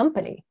specific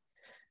company,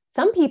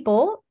 some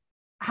people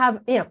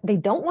they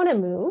don't want to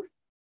move.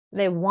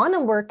 They want to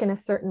work in a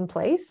certain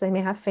place. They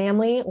may have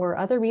family or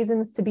other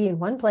reasons to be in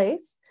one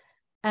place.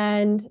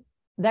 And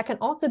that can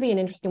also be an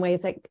interesting way.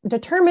 Is like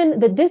determine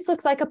that this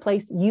looks like a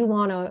place you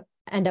want to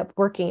end up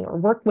working or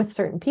work with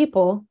certain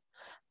people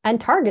and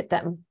target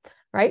them,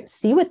 right?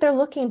 See what they're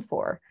looking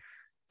for.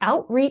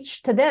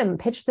 Outreach to them,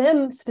 pitch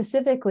them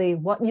specifically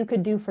what you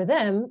could do for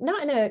them,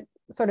 not in a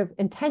sort of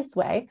intense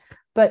way,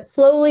 but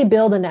slowly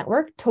build a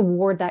network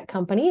toward that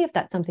company if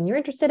that's something you're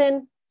interested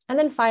in. And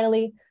then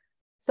finally,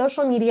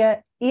 social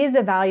media is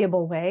a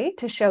valuable way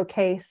to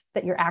showcase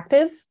that you're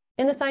active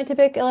in the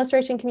scientific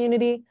illustration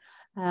community.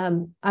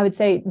 I would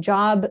say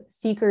job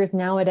seekers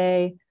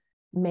nowadays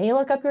may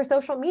look up your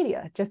social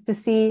media just to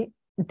see,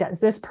 has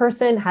this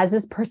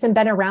person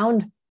been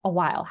around a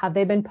while? Have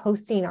they been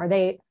posting? Are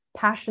they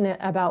passionate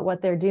about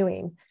what they're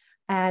doing?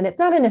 And it's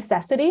not a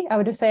necessity. I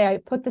would just say I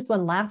put this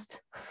one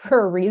last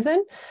for a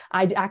reason.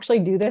 I actually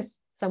do this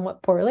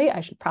somewhat poorly.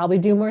 I should probably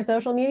do more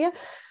social media,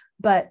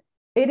 but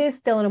it is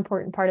still an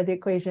important part of the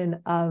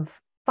equation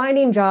of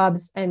finding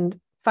jobs and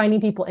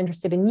finding people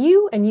interested in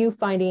you and you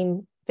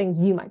finding things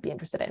you might be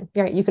interested in.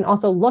 Right? You can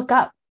also look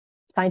up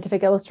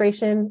scientific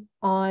illustration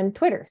on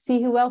Twitter,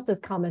 see who else is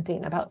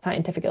commenting about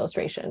scientific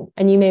illustration,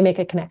 and you may make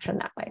a connection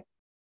that way.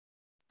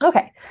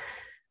 Okay,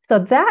 so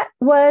that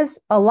was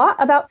a lot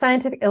about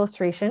scientific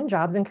illustration,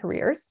 jobs and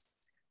careers.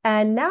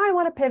 And now I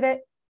want to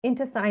pivot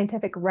into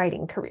scientific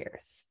writing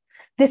careers.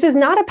 This is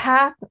not a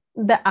path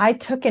that I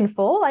took in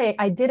full.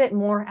 I did it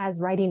more as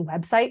writing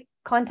website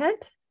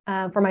content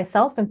for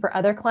myself and for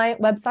other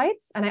client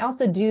websites. And I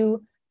also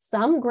do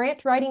some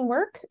grant writing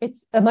work.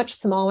 It's a much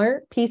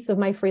smaller piece of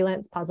my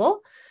freelance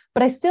puzzle,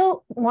 but I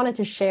still wanted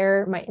to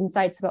share my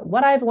insights about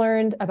what I've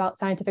learned about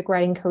scientific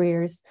writing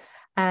careers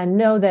and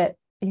know that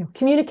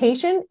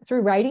communication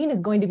through writing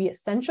is going to be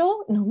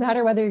essential, no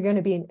matter whether you're going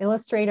to be an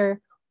illustrator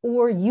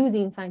or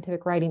using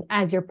scientific writing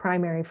as your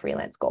primary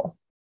freelance goal.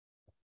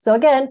 So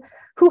again,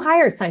 who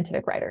hires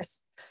scientific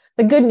writers?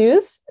 The good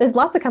news is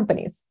lots of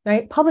companies,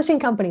 right? Publishing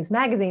companies,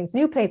 magazines,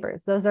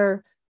 newspapers, those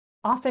are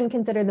often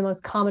considered the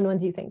most common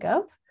ones you think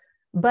of.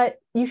 But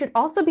you should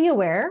also be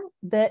aware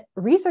that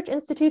research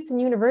institutes and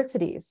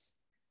universities,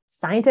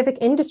 scientific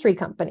industry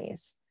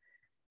companies,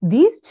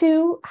 these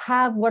two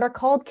have what are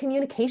called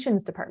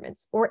communications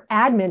departments or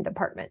admin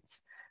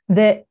departments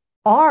that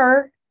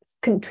are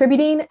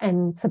contributing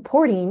and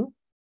supporting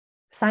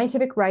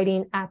scientific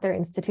writing at their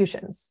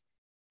institutions.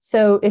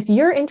 So if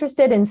you're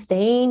interested in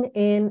staying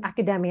in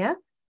academia,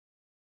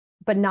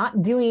 but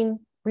not doing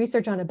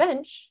research on a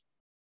bench,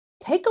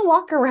 take a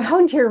walk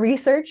around your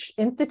research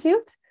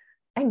institute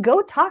and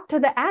go talk to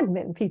the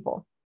admin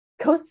people.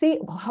 Go see,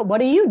 what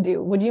do you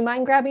do? Would you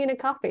mind grabbing a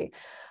coffee?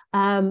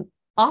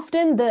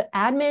 Often the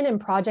admin and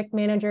project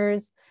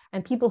managers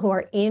and people who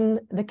are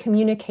in the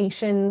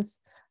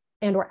communications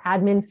and or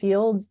admin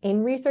fields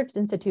in research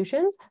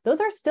institutions, those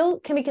are still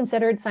can be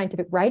considered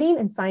scientific writing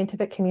and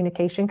scientific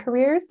communication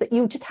careers that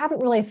you just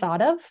haven't really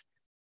thought of,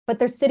 but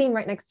they're sitting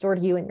right next door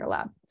to you in your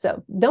lab.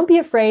 So don't be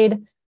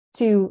afraid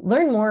to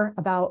learn more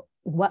about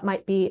what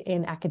might be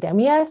in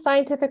academia,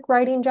 scientific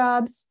writing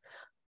jobs,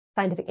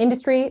 scientific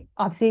industry.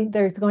 Obviously,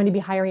 there's going to be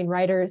hiring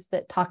writers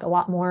that talk a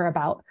lot more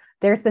about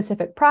their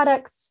specific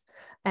products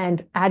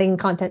and adding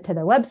content to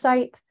their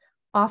website.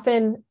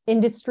 Often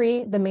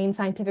industry, the main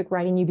scientific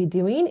writing you'd be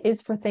doing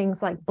is for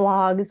things like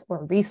blogs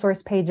or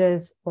resource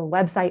pages or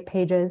website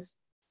pages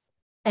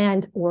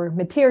and or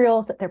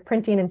materials that they're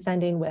printing and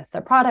sending with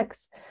their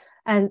products.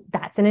 And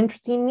that's an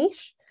interesting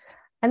niche.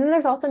 And then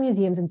there's also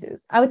museums and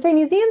zoos. I would say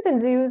museums and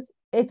zoos,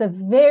 it's a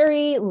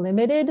very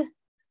limited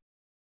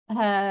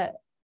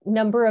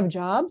number of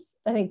jobs.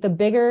 I think the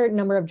bigger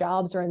number of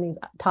jobs are in these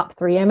top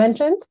 3 I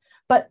mentioned,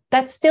 but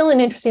that's still an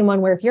interesting one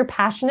where if you're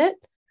passionate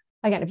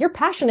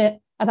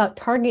about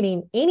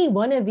targeting any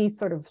one of these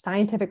sort of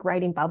scientific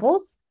writing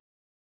bubbles,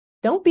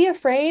 don't be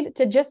afraid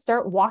to just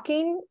start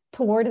walking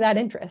toward that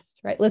interest,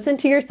 right? Listen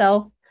to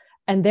yourself.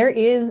 And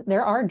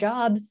there are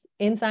jobs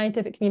in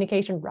scientific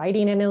communication,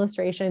 writing and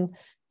illustration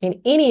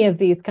in any of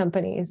these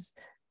companies.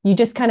 You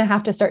just kind of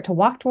have to start to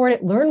walk toward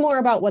it, learn more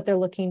about what they're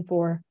looking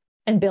for,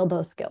 and build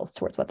those skills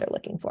towards what they're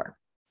looking for.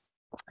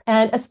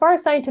 And as far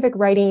as scientific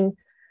writing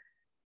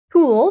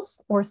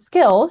tools or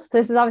skills,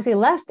 this is obviously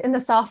less in the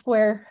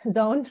software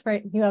zone,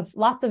 right? You have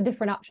lots of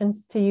different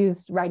options to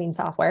use writing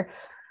software.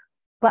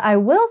 But I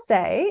will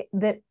say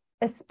that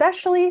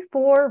especially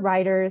for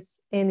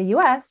writers in the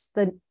US,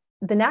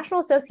 the National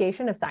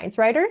Association of Science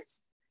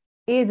Writers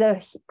is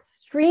an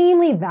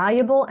extremely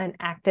valuable and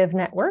active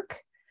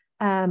network.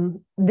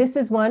 This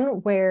is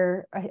one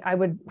where I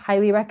would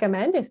highly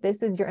recommend, if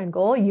this is your end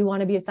goal, you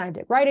want to be a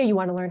scientific writer, you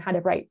want to learn how to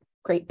write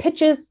great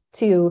pitches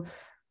to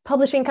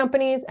publishing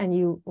companies, and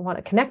you want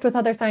to connect with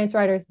other science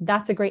writers,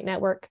 that's a great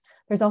network.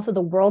 There's also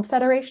the World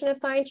Federation of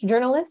Science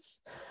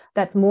Journalists.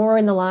 That's more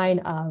in the line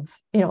of,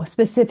 a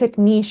specific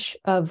niche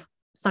of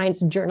science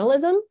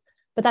journalism,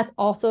 but that's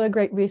also a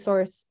great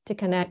resource to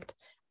connect.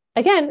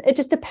 Again, it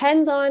just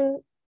depends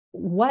on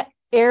what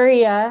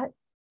area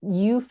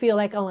you feel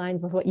like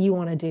aligns with what you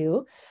want to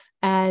do.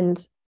 And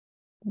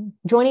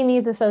joining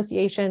these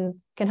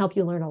associations can help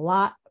you learn a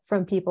lot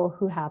from people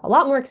who have a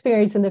lot more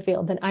experience in the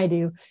field than I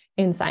do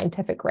in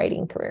scientific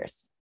writing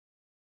careers.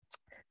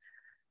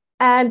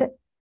 And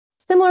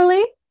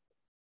similarly,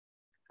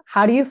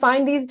 how do you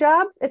find these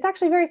jobs? It's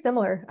actually very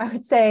similar. I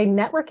would say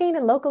networking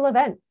and local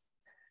events.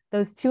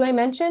 Those 2 I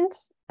mentioned,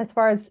 as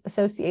far as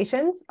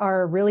associations,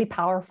 are really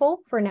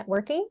powerful for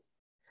networking.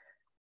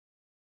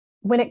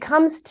 When it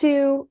comes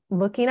to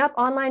looking up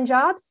online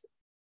jobs,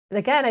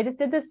 again, I just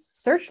did this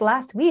search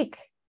last week,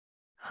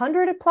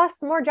 100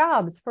 plus more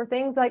jobs for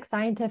things like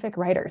scientific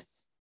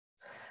writers.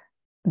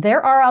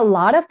 There are a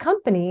lot of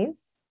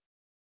companies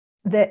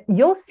that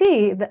you'll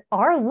see that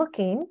are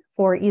looking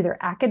for either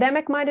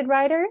academic-minded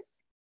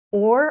writers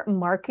or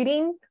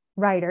marketing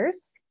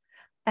writers.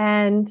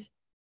 And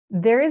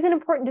there is an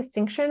important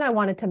distinction I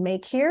wanted to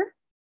make here,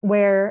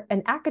 where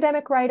an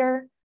academic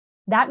writer,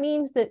 that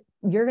means that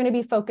you're going to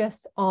be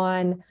focused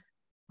on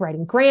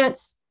writing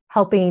grants,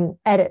 helping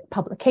edit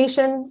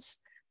publications,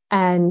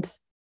 and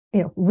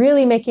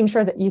really making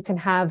sure that you can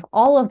have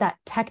all of that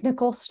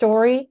technical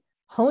story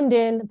honed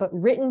in, but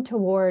written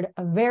toward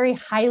a very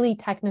highly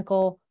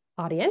technical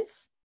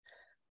audience.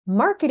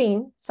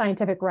 Marketing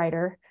scientific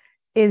writer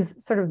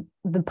is sort of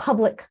the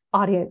public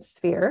audience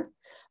sphere.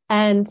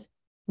 And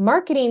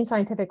marketing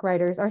scientific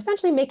writers are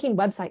essentially making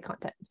website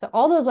content. So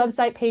all those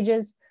website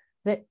pages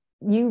that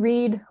you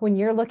read when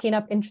you're looking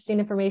up interesting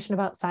information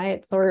about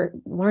science or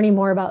learning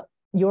more about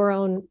your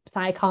own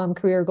SciComm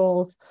career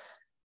goals,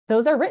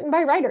 those are written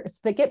by writers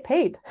that get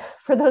paid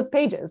for those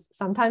pages.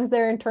 Sometimes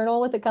they're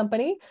internal with the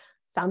company.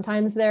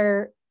 Sometimes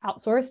they're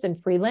outsourced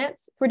and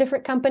freelance for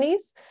different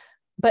companies.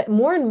 But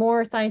more and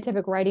more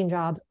scientific writing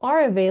jobs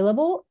are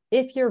available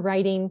if you're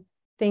writing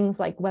things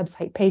like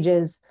website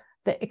pages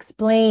that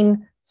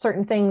explain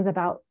certain things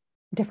about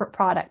different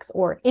products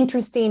or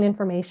interesting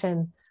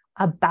information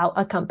about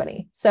a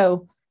company.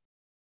 So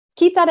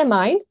keep that in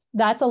mind.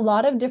 That's a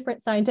lot of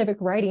different scientific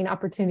writing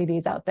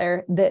opportunities out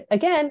there that,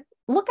 again,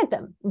 look at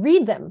them,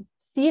 read them,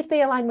 see if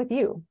they align with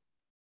you.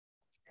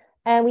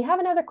 And we have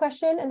another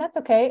question, and that's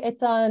okay.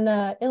 It's on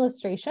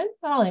illustration.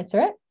 I'll answer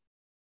it.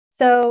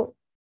 So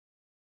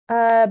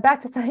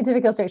back to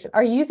scientific illustration.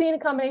 Are you using a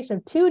combination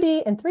of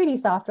 2D and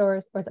 3D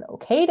softwares, or is it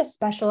okay to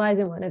specialize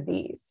in one of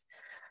these?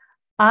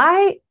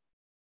 I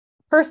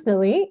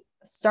personally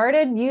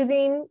started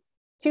using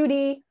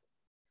 2D.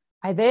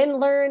 I then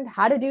learned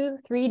how to do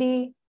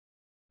 3D,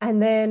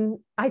 and then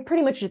I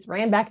pretty much just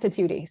ran back to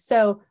 2D.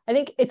 So I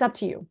think it's up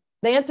to you.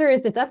 The answer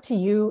is it's up to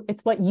you.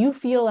 It's what you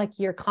feel like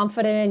you're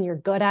confident in, you're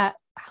good at,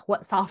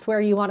 what software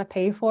you want to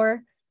pay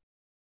for.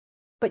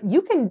 But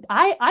you can,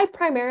 I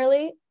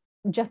primarily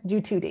just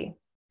do 2D.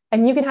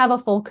 And you can have a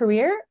full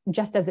career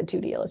just as a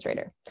 2D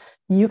illustrator.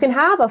 You can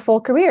have a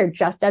full career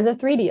just as a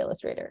 3D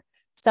illustrator.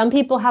 Some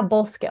people have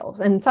both skills,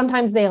 and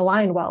sometimes they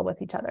align well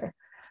with each other.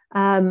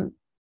 But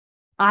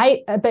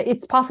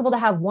it's possible to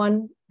have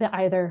one, the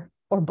either,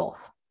 or both.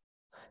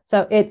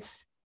 So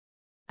it's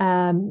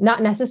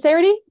not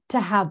necessary to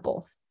have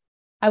both.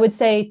 I would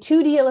say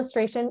 2D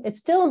illustration, it's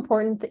still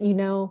important that you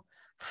know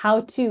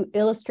how to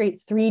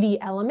illustrate 3D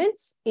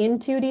elements in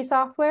 2D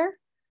software,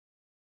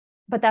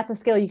 but that's a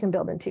skill you can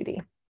build in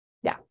 2D.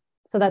 Yeah,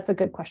 so that's a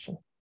good question.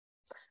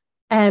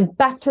 And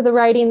back to the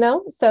writing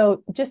though.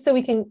 So just so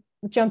we can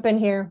jump in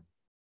here,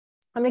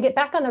 I'm gonna get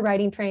back on the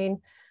writing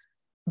train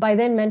by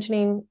then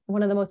mentioning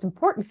one of the most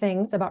important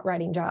things about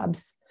writing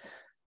jobs,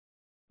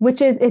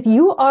 which is if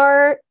you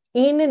are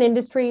in an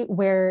industry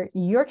where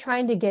you're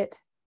trying to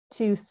get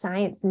to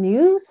science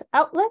news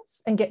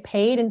outlets and get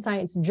paid in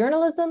science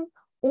journalism,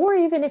 or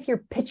even if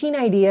you're pitching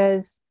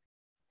ideas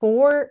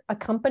for a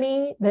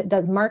company that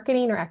does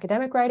marketing or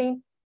academic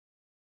writing,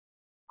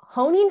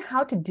 honing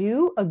how to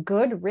do a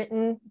good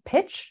written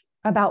pitch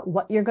about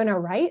what you're going to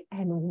write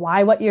and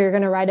why what you're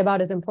going to write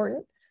about is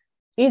important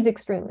is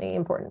extremely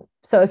important.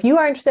 So if you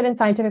are interested in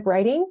scientific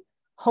writing,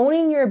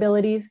 honing your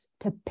abilities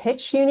to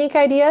pitch unique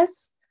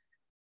ideas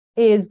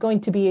is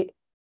going to be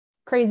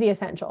crazy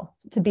essential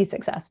to be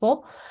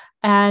successful.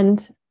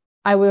 And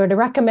I would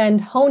recommend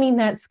honing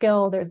that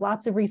skill. There's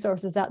lots of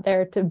resources out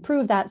there to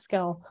improve that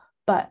skill,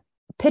 but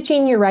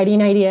pitching your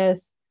writing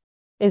ideas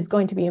is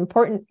going to be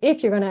important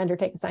if you're going to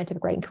undertake a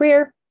scientific writing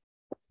career.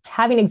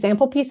 Having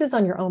example pieces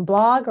on your own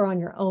blog or on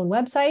your own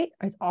website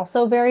is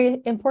also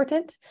very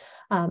important.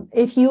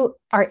 If you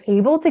are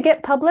able to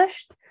get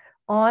published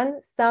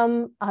on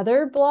some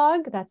other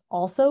blog, that's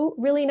also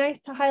really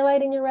nice to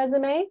highlight in your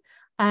resume.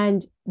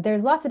 And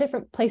there's lots of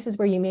different places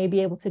where you may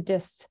be able to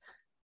just,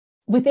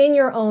 within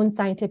your own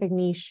scientific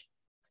niche,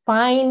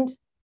 find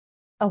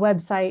a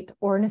website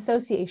or an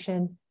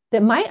association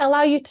that might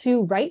allow you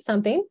to write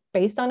something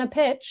based on a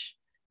pitch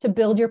to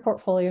build your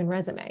portfolio and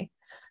resume.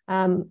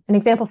 An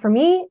example for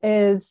me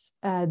is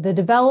the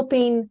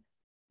developing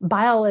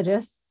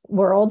biologists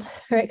world,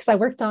 right? Because I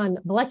worked on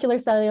molecular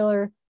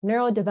cellular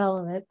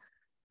neurodevelopment.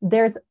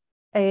 There's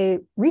a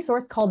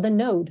resource called The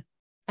Node,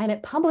 and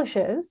it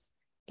publishes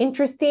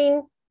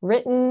interesting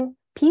written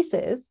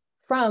pieces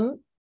from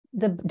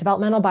the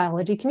developmental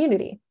biology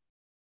community.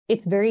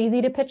 It's very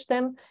easy to pitch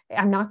them.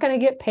 I'm not going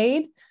to get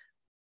paid,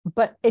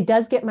 but it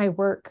does get my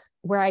work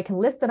where I can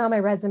list it on my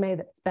resume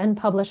that's been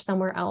published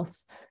somewhere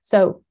else.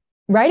 So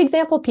write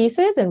example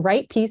pieces and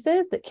write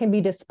pieces that can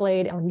be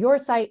displayed on your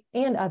site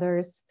and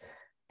others.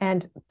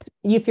 And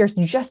if you're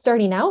just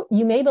starting out,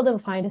 you may be able to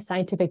find a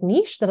scientific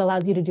niche that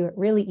allows you to do it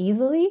really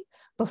easily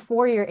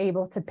before you're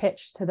able to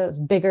pitch to those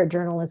bigger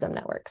journalism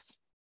networks.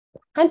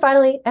 And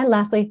finally, and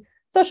lastly,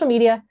 social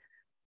media.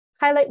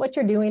 Highlight what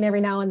you're doing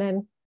every now and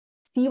then.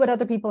 See what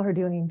other people are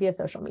doing via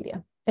social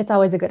media. It's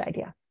always a good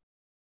idea.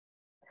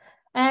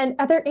 And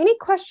are there any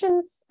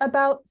questions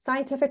about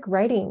scientific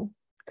writing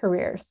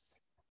careers?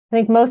 I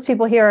think most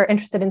people here are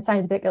interested in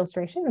scientific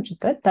illustration, which is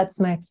good. That's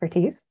my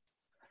expertise.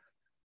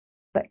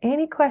 But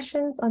any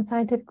questions on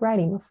scientific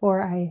writing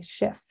before I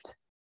shift?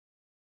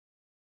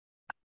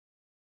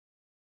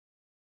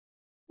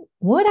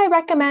 Would I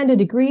recommend a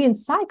degree in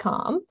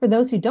SciComm for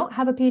those who don't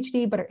have a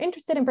PhD but are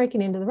interested in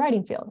breaking into the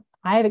writing field?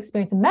 I have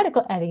experience in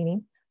medical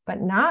editing,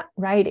 but not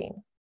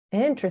writing.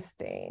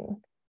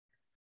 Interesting.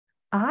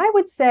 I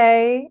would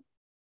say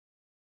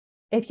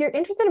if you're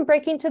interested in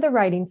breaking to the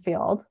writing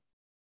field,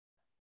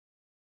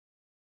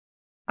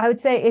 I would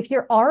say if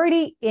you're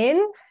already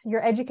in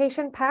your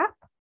education path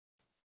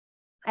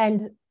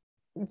and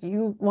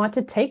you want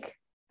to take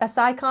a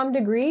SciComm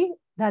degree,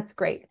 that's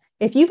great.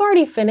 If you've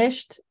already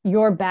finished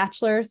your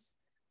bachelor's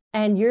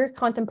and you're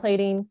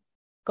contemplating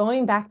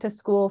going back to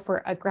school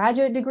for a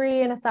graduate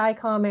degree in a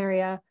SciComm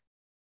area,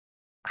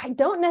 I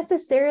don't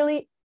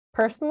necessarily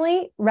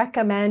personally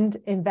recommend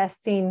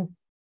investing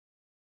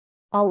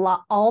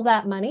all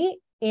that money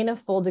in a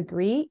full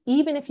degree,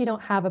 even if you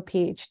don't have a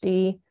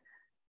PhD.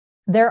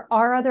 There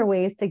are other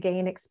ways to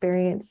gain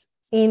experience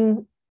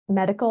in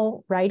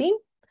medical writing.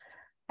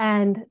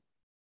 And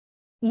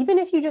even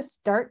if you just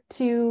start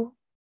to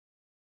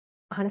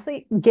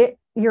honestly get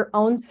your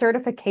own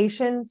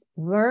certifications,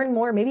 learn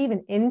more, maybe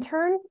even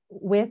intern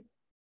with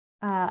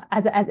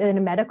as in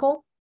a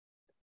medical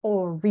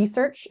or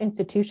research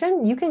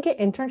institution, you can get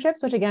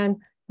internships, which again,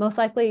 most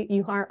likely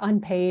you are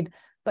unpaid,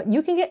 but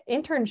you can get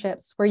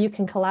internships where you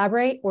can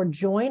collaborate or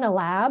join a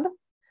lab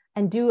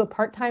and do a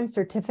part-time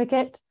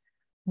certificate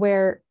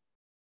where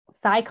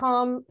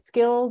SciComm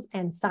skills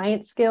and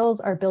science skills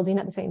are building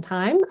at the same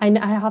time. I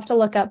have to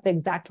look up the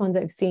exact ones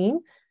I've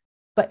seen,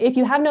 but if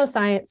you have no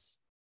science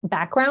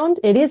background,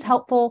 it is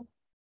helpful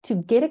to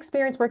get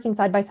experience working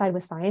side by side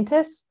with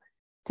scientists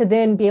to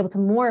then be able to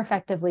more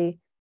effectively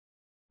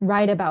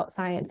write about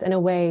science in a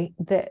way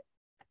that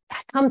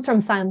comes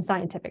from some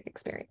scientific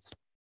experience.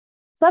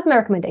 So that's my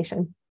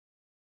recommendation.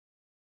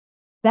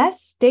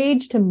 Best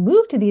stage to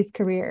move to these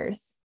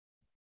careers.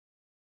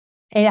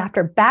 And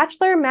after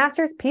bachelor,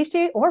 master's,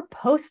 PhD, or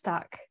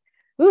postdoc?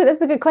 Ooh, this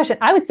is a good question.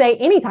 I would say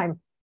anytime.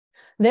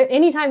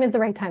 Anytime is the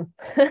right time.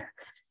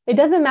 It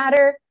doesn't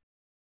matter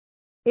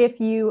if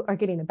you are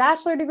getting a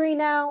bachelor degree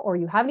now, or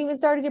you haven't even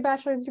started your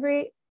bachelor's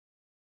degree,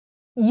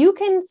 you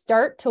can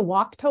start to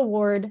walk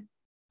toward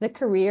the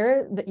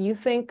career that you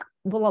think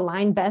will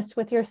align best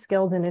with your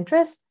skills and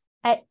interests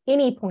at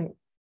any point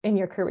in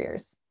your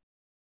careers.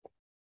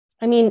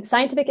 I mean,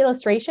 scientific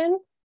illustration,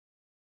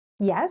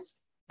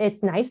 yes,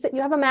 it's nice that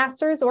you have a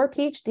master's or a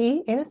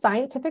PhD in a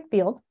scientific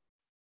field.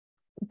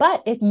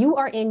 But if you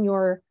are in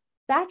your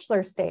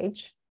bachelor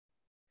stage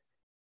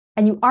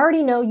and you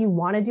already know you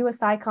want to do a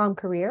SciComm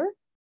career,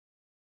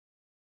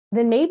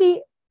 then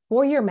maybe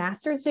for your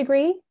master's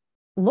degree,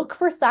 look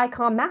for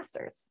SciComm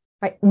masters,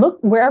 right? Look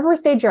wherever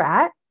stage you're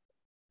at.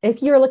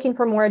 If you're looking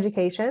for more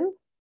education,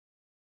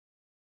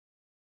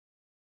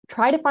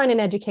 try to find an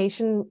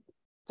education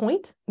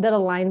point that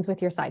aligns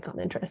with your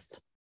SciComm interests.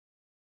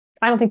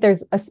 I don't think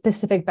there's a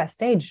specific best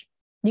stage.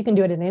 You can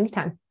do it at any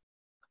time.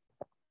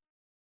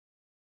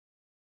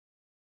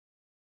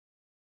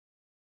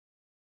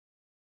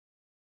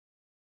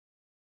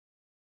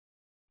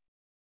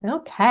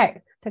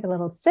 Okay, take a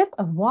little sip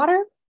of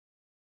water,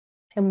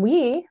 and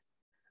we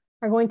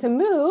are going to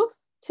move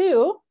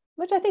to,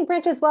 which I think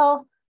branches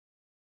well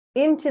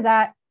into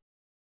that,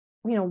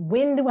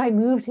 when do I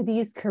move to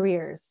these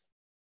careers?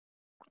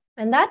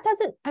 And that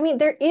doesn't, I mean,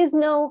 there is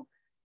no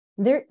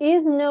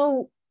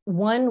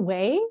one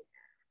way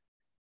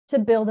to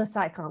build a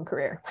SciComm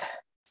career.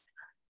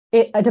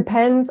 It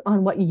depends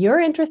on what you're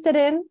interested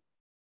in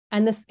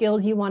and the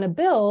skills you want to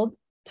build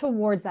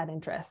towards that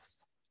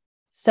interest.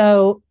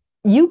 So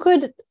you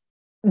could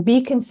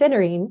be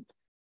considering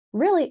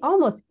really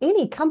almost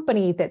any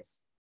company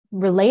that's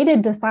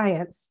related to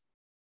science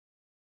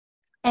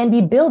and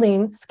be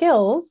building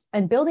skills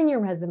and building your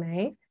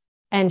resume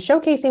and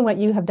showcasing what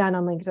you have done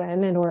on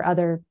LinkedIn and or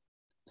other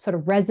sort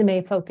of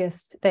resume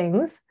focused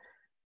things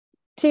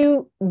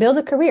to build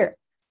a career.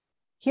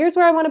 Here's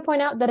where I want to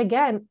point out that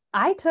again,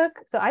 I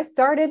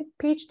started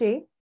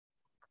PhD.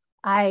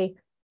 I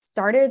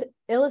started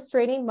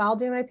illustrating while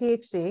doing my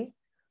PhD.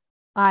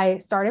 I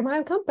started my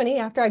own company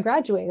after I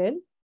graduated,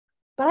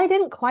 but I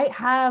didn't quite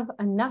have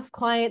enough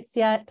clients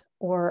yet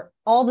or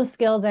all the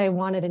skills I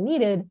wanted and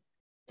needed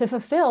to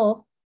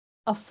fulfill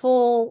a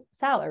full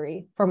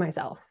salary for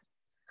myself.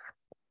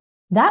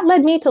 That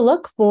led me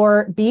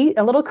to be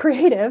a little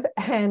creative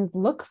and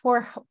look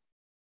for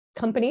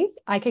companies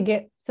I could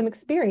get some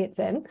experience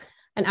in.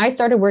 And I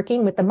started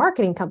working with the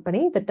marketing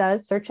company that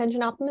does search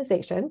engine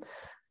optimization.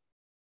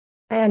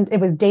 And it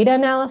was data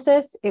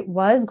analysis, it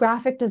was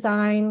graphic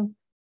design,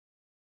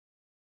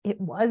 it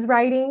was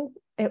writing.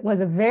 It was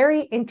a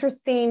very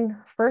interesting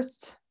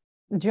first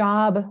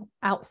job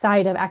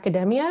outside of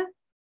academia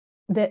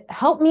that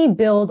helped me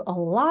build a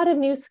lot of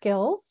new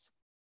skills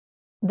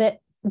that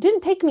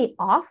didn't take me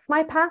off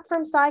my path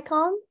from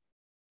SciComm.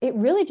 It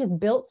really just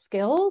built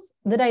skills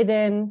that I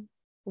then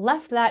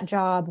left that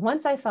job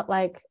once I felt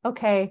like,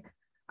 okay,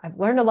 I've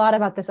learned a lot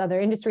about this other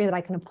industry that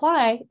I can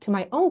apply to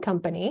my own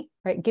company,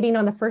 right? Getting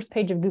on the first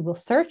page of Google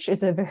search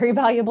is a very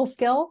valuable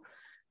skill.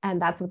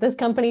 And that's what this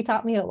company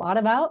taught me a lot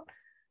about.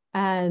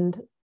 And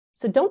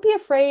so don't be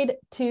afraid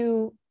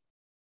to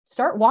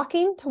start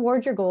walking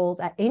towards your goals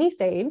at any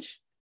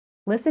stage.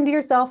 Listen to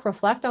yourself,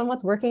 reflect on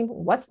what's working,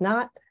 what's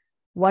not,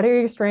 what are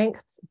your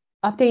strengths,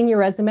 updating your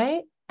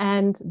resume,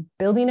 and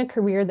building a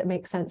career that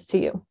makes sense to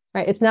you,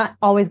 right? It's not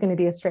always going to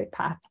be a straight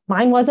path.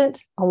 Mine wasn't.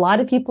 A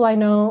lot of people I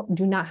know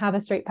do not have a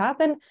straight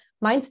path, and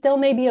mine still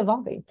may be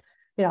evolving.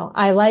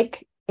 I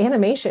like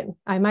animation.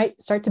 I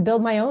might start to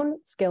build my own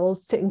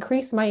skills to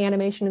increase my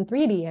animation and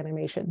 3D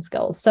animation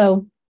skills.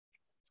 So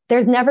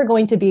there's never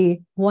going to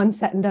be one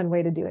set and done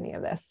way to do any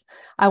of this.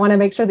 I want to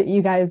make sure that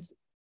you guys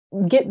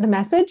get the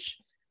message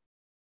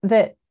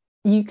that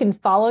you can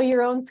follow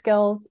your own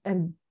skills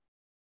and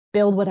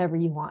build whatever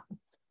you want,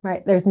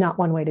 right? There's not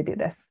one way to do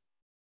this.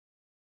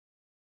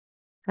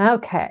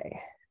 Okay.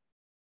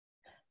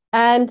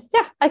 And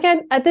yeah,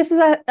 again, I'm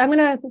going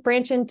to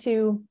branch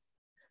into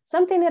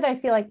something that I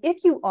feel like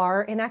if you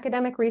are in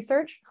academic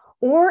research,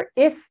 or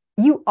if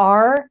you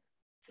are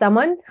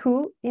someone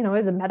who,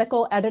 is a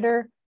medical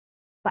editor,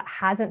 but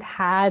hasn't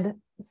had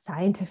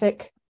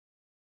scientific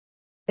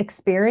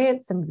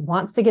experience and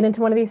wants to get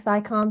into one of these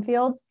SciComm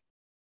fields,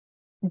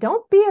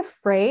 don't be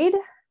afraid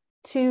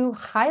to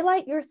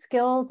highlight your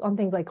skills on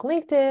things like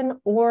LinkedIn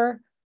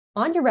or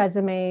on your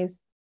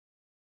resumes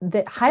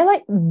that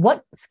highlight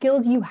what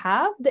skills you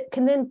have that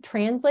can then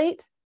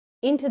translate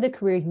into the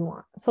career you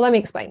want. So let me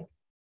explain.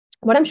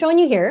 What I'm showing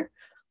you here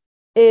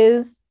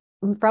is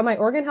from my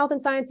Oregon Health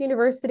and Science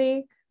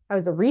University. I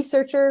was a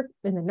researcher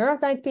in the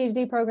neuroscience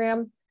PhD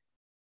program.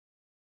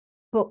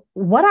 But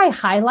what I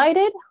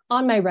highlighted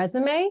on my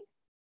resume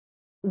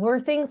were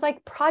things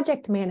like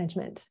project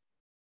management,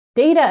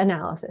 data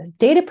analysis,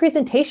 data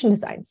presentation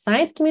design,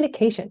 science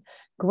communication,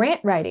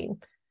 grant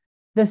writing.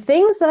 The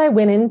things that I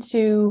went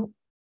into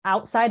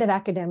outside of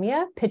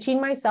academia, pitching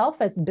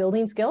myself as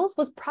building skills,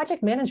 was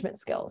project management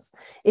skills.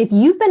 If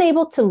you've been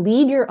able to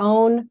lead your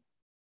own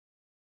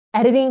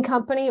editing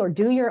company or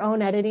do your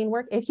own editing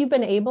work, if you've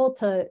been able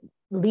to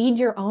lead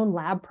your own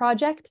lab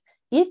project,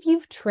 if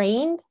you've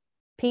trained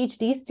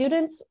PhD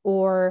students,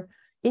 or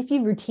if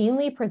you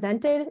routinely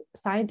presented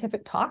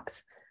scientific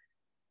talks,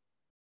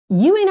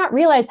 you may not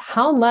realize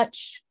how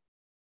much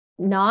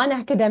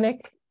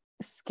non-academic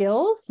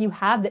skills you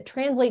have that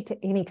translate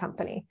to any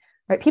company,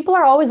 right? People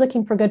are always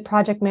looking for good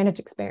project management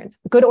experience,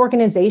 good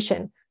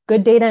organization,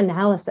 good data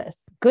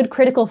analysis, good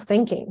critical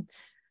thinking.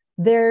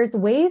 There's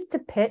ways to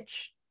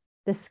pitch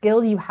the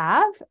skills you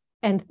have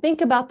and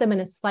think about them in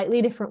a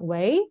slightly different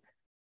way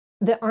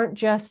that aren't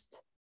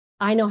just,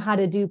 I know how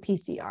to do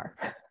PCR,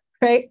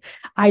 right?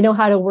 I know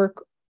how to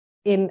work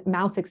in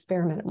mouse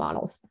experiment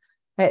models,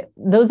 right?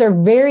 Those are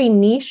very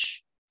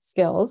niche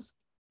skills.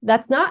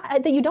 That's not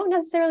that you don't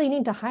necessarily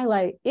need to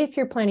highlight if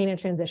you're planning a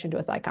transition to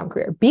a SciComm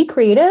career. Be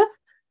creative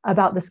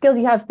about the skills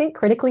you have, think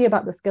critically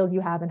about the skills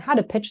you have and how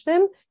to pitch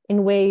them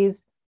in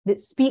ways that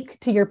speak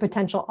to your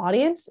potential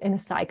audience in a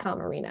SciComm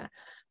arena.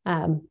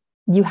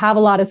 You have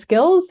a lot of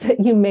skills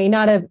that you may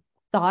not have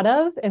thought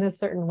of in a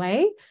certain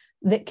way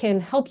that can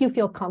help you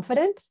feel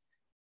confident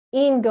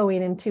in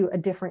going into a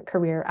different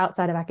career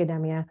outside of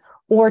academia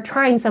or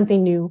trying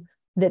something new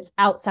that's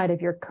outside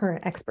of your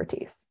current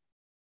expertise.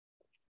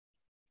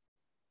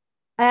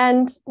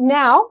 And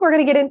now we're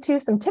going to get into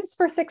some tips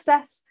for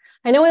success.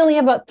 I know we only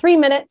have about 3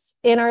 minutes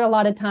in our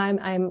allotted time.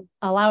 I'm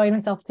allowing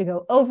myself to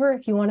go over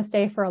if you want to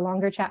stay for a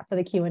longer chat for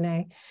the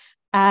Q&A.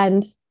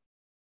 And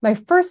my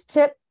first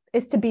tip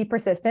is to be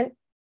persistent.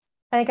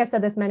 I think I've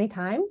said this many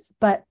times,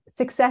 but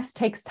success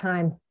takes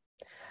time.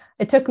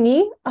 It took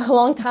me a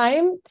long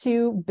time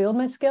to build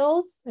my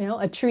skills. You know,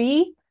 a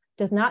tree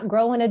does not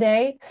grow in a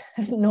day,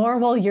 nor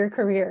will your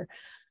career.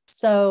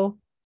 So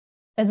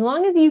as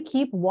long as you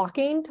keep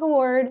walking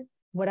toward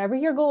whatever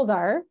your goals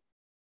are,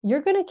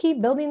 you're going to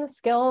keep building the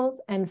skills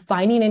and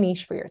finding a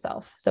niche for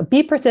yourself. So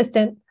be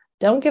persistent.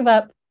 Don't give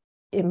up.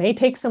 It may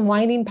take some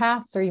winding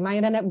paths, or you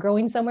might end up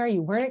growing somewhere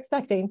you weren't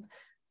expecting,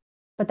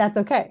 but that's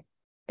okay.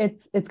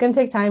 It's going to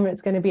take time, and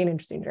it's going to be an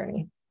interesting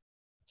journey.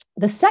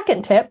 The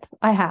second tip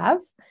I have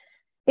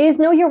is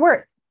know your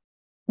worth.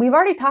 We've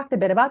already talked a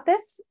bit about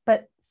this,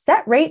 but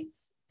set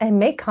rates and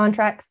make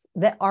contracts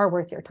that are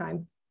worth your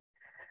time.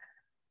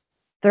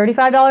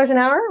 $35 an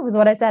hour was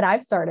what I said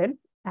I've started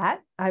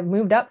at. I've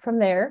moved up from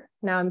there.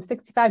 Now I'm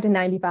 65 to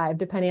 95,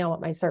 depending on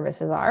what my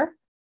services are.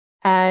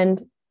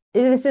 And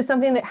this is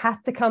something that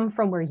has to come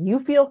from where you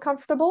feel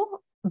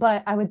comfortable.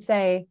 But I would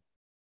say,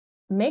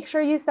 make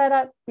sure you set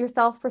up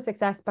yourself for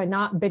success by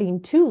not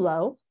bidding too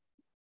low.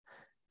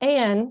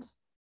 And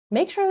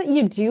make sure that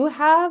you do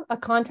have a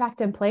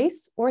contract in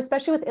place, or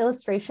especially with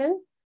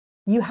illustration,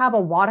 you have a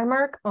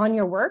watermark on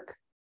your work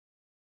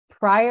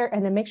prior,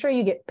 and then make sure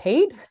you get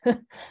paid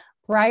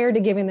prior to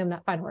giving them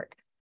that fine work.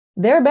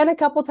 There have been a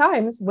couple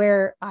times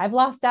where I've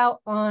lost out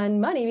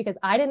on money because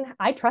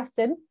I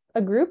trusted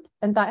a group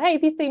and thought, hey,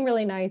 these seem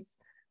really nice.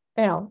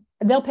 You know,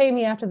 they'll pay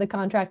me after the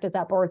contract is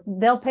up, or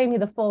they'll pay me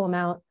the full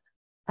amount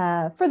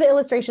for the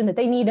illustration that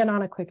they needed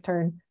on a quick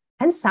turn.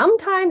 And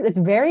sometimes, it's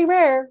very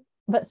rare,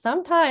 but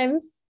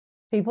sometimes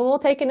people will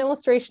take an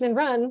illustration and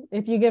run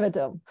if you give it to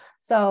them.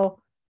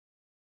 So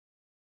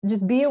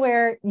just be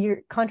aware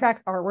your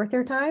contracts are worth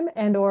your time,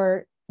 and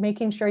or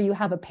making sure you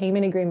have a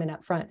payment agreement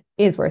up front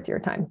is worth your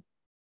time.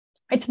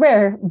 It's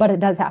rare, but it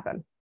does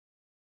happen.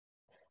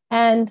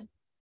 And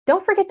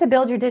don't forget to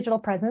build your digital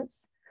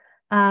presence.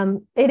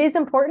 It is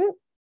important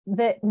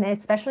that,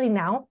 especially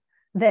now,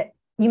 that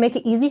you make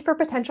it easy for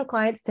potential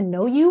clients to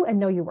know you and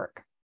know your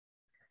work.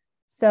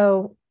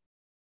 So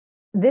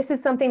this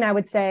is something I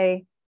would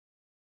say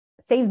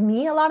saves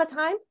me a lot of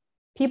time.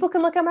 People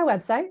can look at my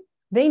website.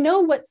 They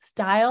know what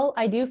style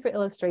I do for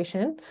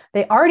illustration.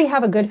 They already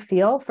have a good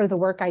feel for the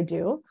work I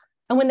do.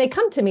 And when they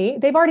come to me,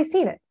 they've already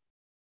seen it.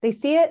 They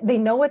see it, they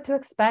know what to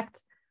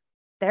expect.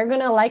 They're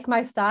going to like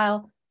my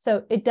style.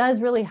 So it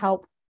does really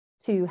help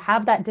to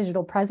have that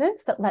digital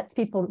presence that lets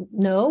people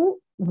know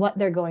what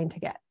they're going to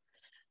get.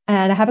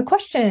 And I have a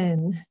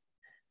question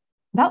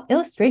about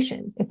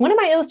illustrations. If one of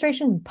my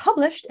illustrations is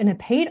published in a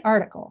paid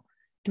article,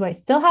 do I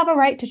still have a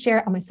right to share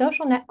it on my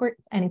social network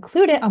and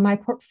include it on my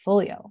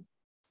portfolio?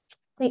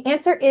 The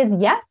answer is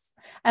yes,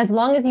 as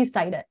long as you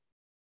cite it.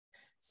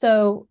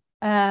 So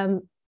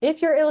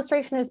if your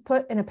illustration is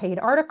put in a paid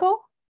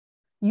article,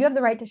 you have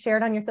the right to share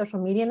it on your social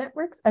media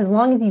networks as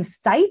long as you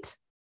cite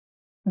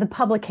the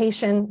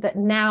publication that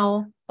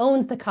now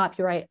owns the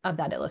copyright of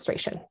that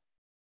illustration.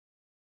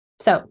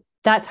 So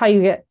that's how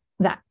you get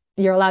that.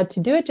 You're allowed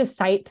to do it, just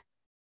cite.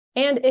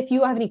 And if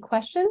you have any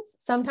questions,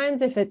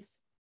 sometimes if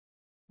it's,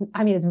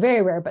 I mean, it's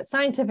very rare, but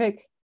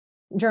scientific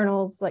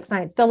journals like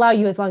Science, they'll allow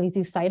you, as long as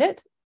you cite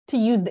it, to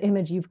use the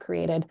image you've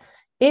created.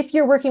 If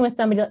you're working with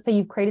somebody, let's say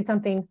you've created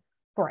something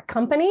for a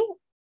company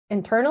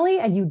internally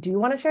and you do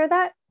want to share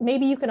that,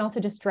 maybe you can also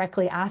just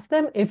directly ask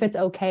them if it's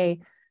okay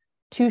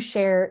to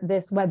share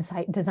this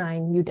website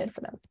design you did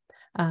for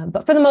them.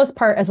 But for the most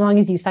part, as long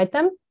as you cite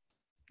them,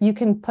 you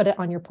can put it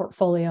on your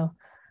portfolio.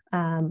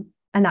 And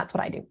that's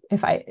what I do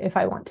if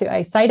I want to.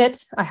 I cite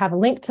it. I have a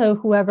link to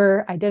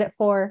whoever I did it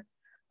for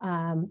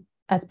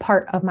as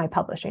part of my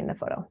publishing the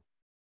photo.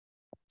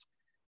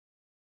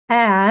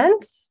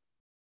 And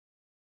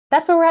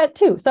that's where we're at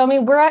too. So, I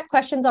mean, we're at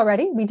questions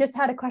already. We just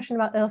had a question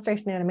about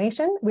illustration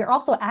animation. We're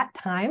also at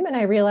time. And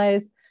I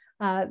realize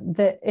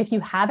that if you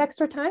have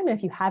extra time and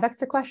if you have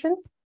extra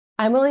questions,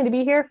 I'm willing to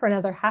be here for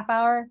another half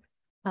hour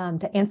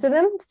to answer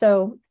them.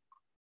 So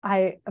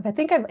I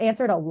think I've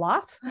answered a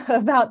lot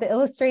about the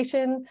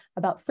illustration,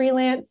 about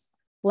freelance,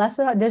 less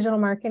about digital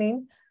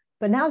marketing,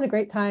 but now's a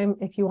great time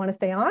if you want to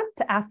stay on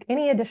to ask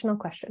any additional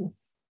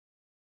questions.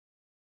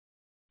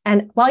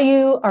 And while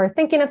you are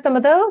thinking of some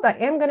of those, I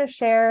am going to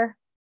share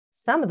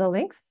some of the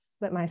links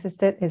that my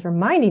assistant is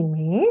reminding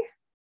me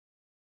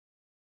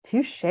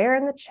to share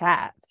in the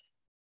chat.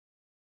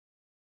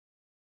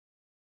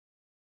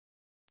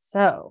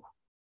 So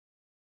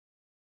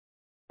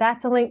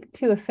that's a link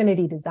to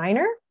Affinity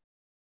Designer.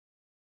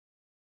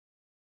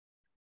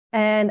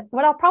 And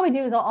what I'll probably do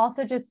is I'll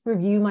also just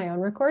review my own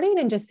recording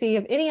and just see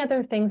if any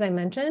other things I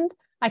mentioned,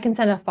 I can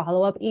send a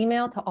follow-up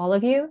email to all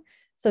of you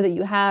so that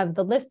you have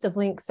the list of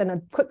links and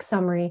a quick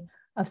summary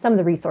of some of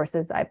the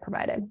resources I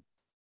provided.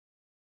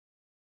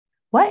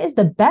 What is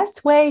the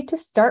best way to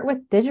start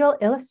with digital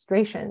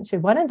illustration?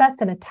 Should one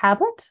invest in a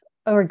tablet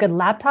or a good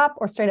laptop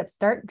or straight up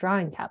start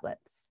drawing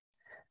tablets?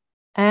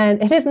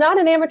 And it is not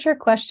an amateur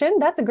question.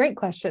 That's a great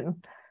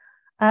question.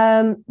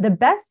 The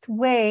best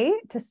way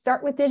to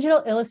start with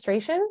digital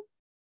illustration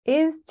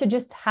is to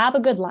just have a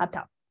good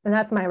laptop. And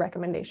that's my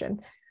recommendation.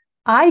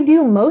 I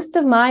do most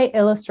of my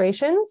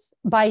illustrations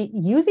by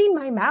using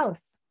my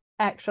mouse,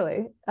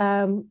 actually.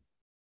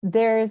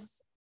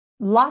 There's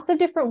lots of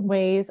different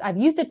ways. I've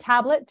used a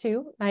tablet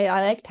too. I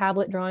like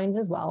tablet drawings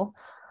as well.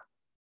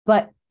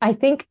 But I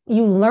think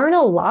you learn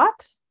a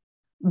lot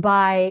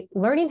by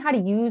learning how to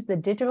use the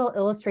digital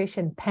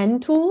illustration pen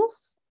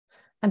tools.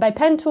 And by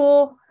pen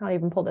tool, I'll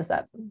even pull this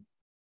up.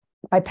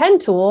 By pen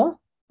tool,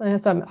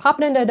 so I'm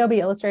hopping into Adobe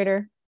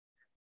Illustrator.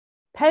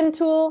 Pen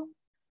tool,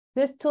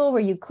 this tool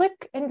where you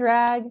click and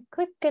drag,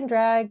 click and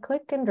drag,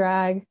 click and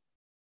drag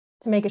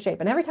to make a shape.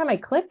 And every time I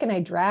click and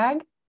I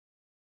drag,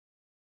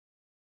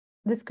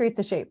 this creates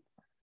a shape.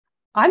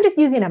 I'm just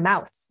using a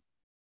mouse.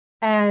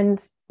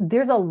 And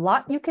there's a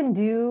lot you can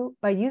do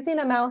by using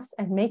a mouse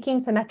and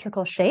making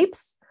symmetrical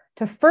shapes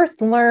to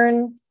first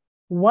learn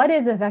what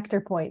is a vector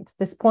point,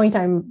 this point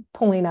I'm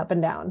pulling up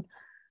and down.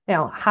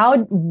 Now,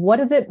 what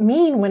does it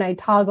mean when I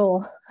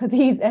toggle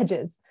these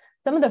edges?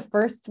 Some of the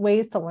first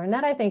ways to learn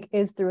that, I think,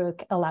 is through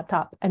a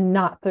laptop and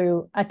not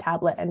through a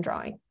tablet and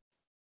drawing.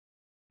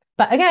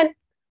 But again,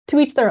 to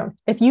each their own.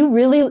 If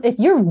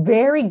you're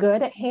very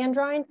good at hand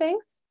drawing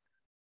things,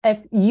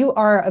 if you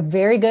are a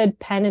very good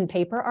pen and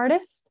paper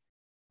artist,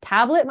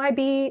 tablet might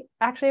be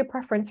actually a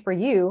preference for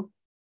you.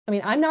 I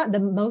mean, I'm not the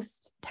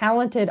most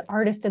talented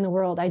artist in the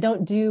world. I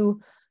don't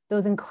do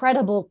those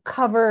incredible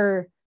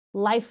cover,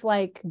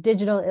 lifelike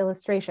digital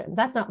illustration.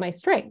 That's not my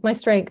strength. My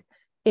strength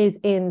is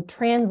in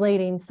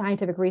translating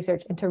scientific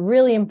research into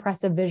really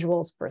impressive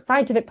visuals for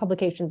scientific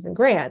publications and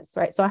grants,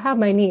 right? So I have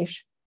my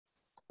niche.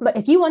 But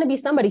if you want to be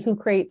somebody who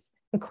creates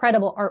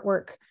incredible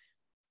artwork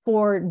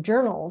for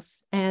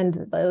journals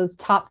and those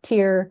top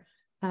tier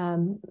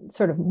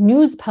sort of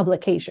news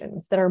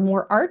publications that are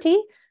more arty,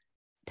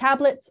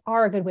 tablets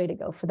are a good way to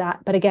go for that.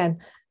 But again,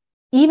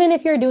 even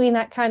if you're doing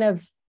that kind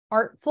of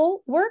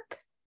artful work,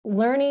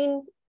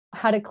 learning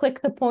how to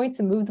click the points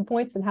and move the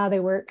points and how they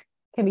work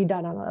can be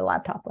done on a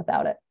laptop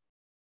without it.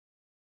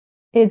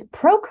 Is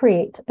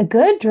Procreate a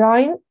good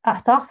drawing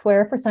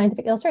software for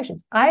scientific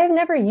illustrations? I have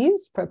never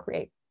used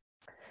Procreate.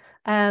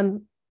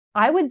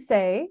 I would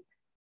say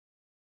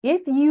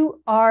if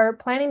you are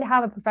planning to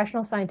have a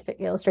professional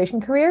scientific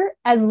illustration career,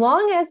 as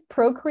long as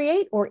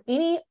Procreate or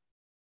any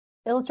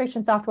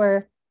illustration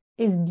software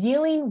is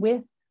dealing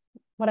with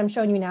what I'm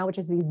showing you now, which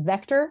is these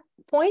vector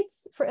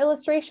points for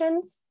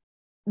illustrations,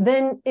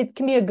 then it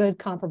can be a good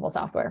comparable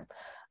software.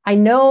 I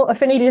know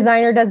Affinity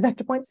Designer does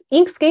vector points.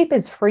 Inkscape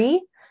is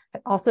free.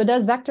 It also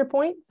does vector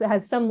points. It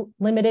has some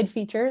limited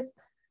features.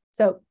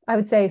 So I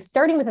would say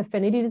starting with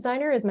Affinity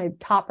Designer is my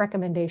top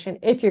recommendation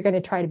if you're going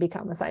to try to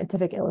become a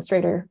scientific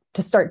illustrator,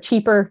 to start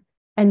cheaper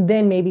and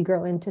then maybe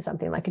grow into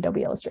something like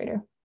Adobe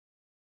Illustrator.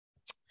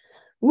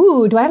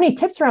 Ooh, do I have any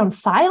tips around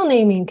file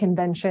naming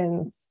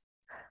conventions?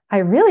 I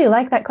really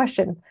like that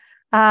question.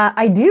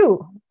 I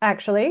do,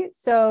 actually.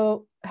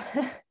 So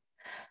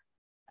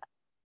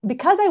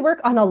because I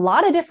work on a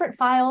lot of different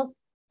files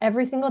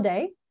every single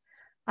day,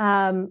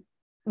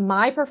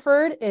 my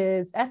preferred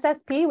is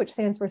SSP, which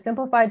stands for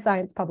Simplified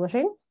Science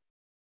Publishing.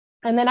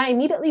 And then I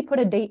immediately put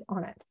a date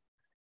on it.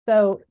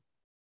 So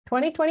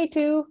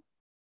 2022,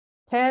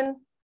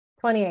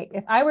 10/28.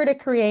 If I were to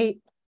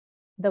create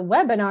the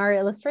webinar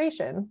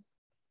illustration,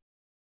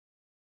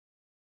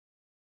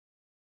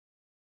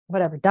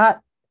 whatever,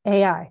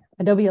 .ai,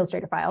 Adobe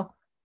Illustrator file,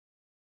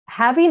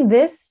 having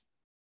this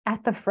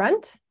at the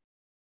front,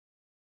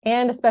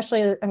 and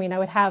especially, I mean, I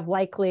would have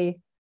likely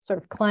sort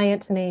of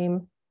client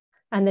name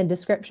and then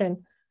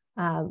description,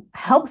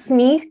 helps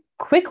me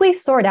quickly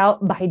sort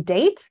out by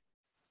date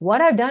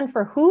what I've done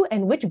for who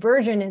and which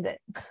version is it,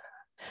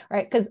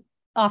 right? Because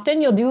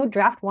often you'll do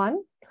draft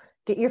 1,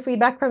 get your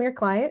feedback from your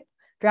client,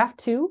 draft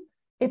 2.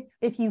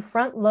 If you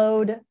front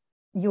load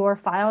your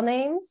file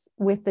names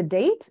with the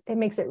date, it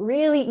makes it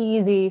really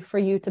easy for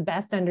you to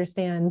best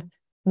understand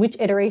which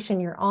iteration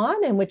you're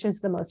on and which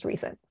is the most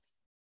recent.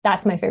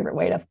 That's my favorite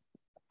way to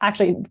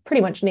actually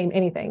pretty much name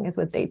anything, is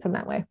with dates in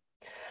that way.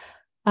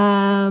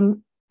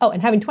 Oh,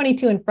 and having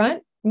 22 in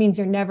front means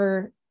you're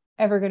never,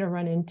 ever going to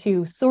run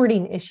into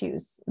sorting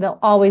issues. They'll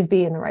always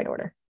be in the right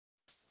order.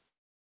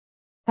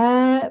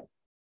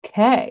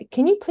 Okay.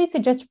 Can you please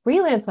suggest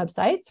freelance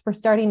websites for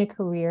starting a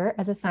career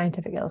as a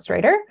scientific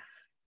illustrator?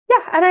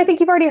 Yeah, and I think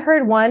you've already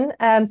heard one.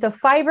 So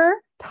Fiverr,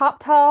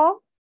 TopTal,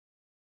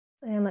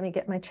 and let me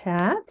get my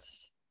chat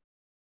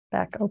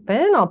back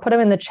open. I'll put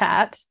them in the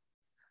chat.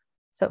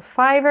 So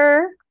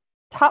Fiverr,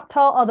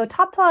 TopTal, although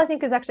TopTal I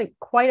think is actually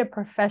quite a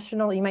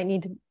professional. You might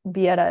need to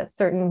be at a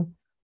certain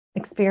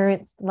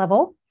experience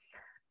level.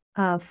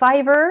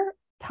 Fiverr,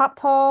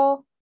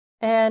 TopTal,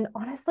 and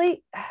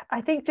honestly,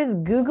 I think just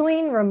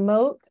Googling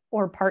remote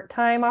or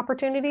part-time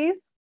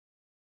opportunities,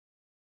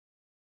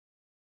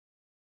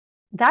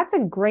 that's a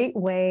great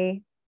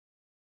way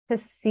to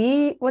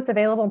see what's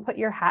available and put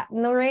your hat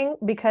in the ring,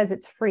 because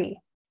it's free.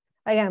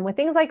 Again, with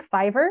things like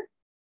Fiverr,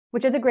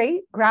 which is a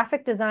great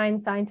graphic design,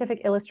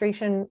 scientific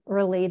illustration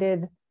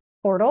related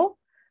portal,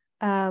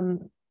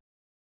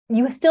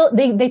 you still,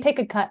 they take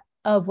a cut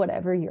of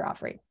whatever you're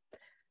offering.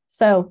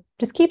 So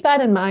just keep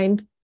that in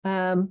mind.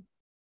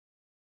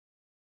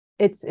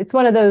 It's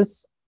one of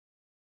those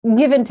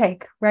give and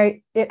take, right?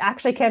 It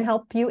actually can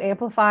help you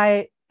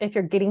amplify if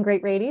you're getting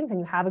great ratings and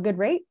you have a good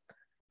rate,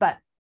 but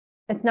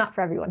it's not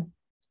for everyone.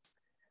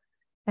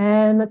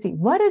 And let's see,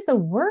 what is the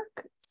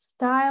work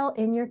style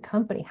in your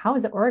company? How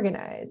is it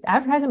organized?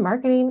 Advertising,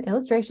 marketing,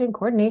 illustration,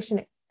 coordination,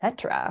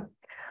 etc.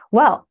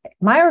 Well,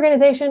 my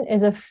organization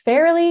is a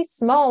fairly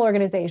small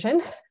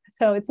organization.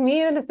 So it's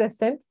me and an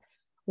assistant,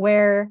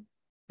 where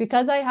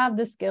because I have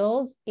the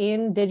skills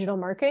in digital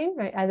marketing,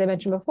 right? As I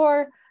mentioned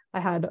before, I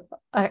had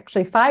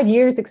actually 5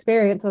 years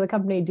experience with a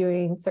company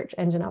doing search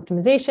engine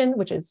optimization,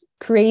 which is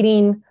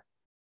creating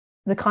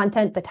the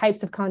content, the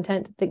types of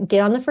content that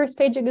get on the first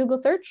page of Google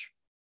search.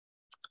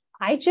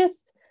 I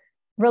just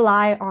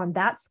rely on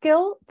that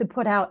skill to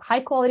put out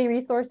high quality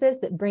resources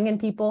that bring in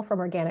people from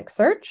organic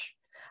search.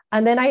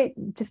 And then I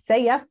just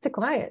say yes to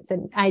clients.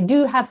 And I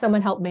do have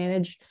someone help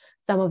manage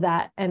some of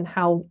that and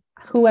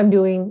who I'm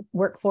doing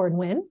work for and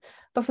when.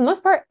 But for the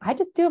most part, I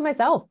just do it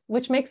myself,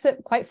 which makes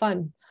it quite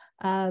fun.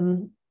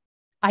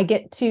 I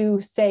get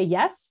to say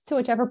yes to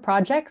whichever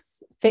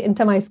projects fit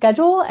into my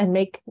schedule and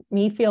make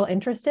me feel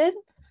interested.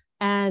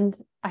 And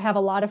I have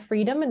a lot of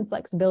freedom and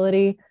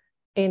flexibility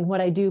in what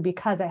I do,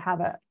 because I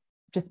have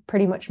just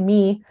pretty much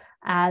me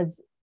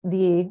as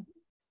the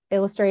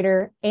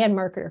illustrator and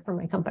marketer for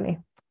my company.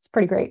 It's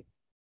pretty great.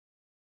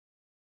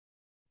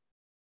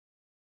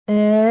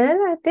 And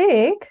I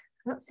think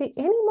I don't see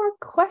any more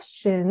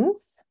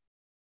questions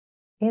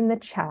in the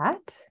chat.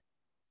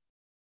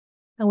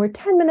 And we're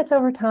 10 minutes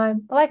over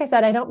time. But like I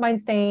said, I don't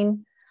mind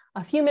staying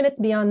a few minutes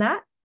beyond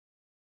that.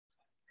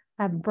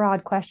 I have a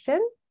broad question.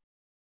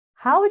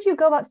 How would you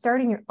go about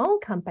starting your own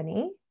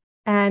company?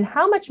 And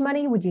how much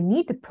money would you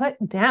need to put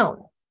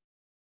down?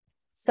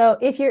 So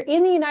if you're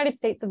in the United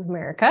States of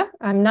America,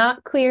 I'm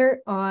not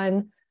clear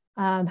on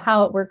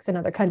how it works in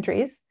other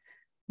countries,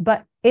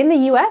 but in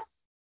the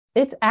US,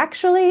 it's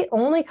actually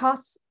only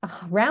costs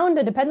around,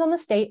 it depends on the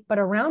state, but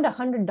around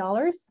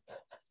 $100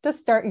 to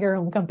start your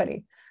own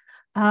company.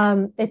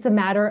 It's a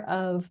matter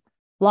of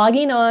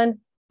logging on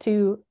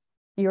to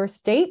your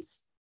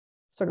state's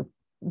sort of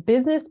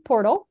business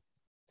portal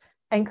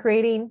and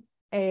creating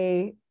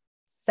a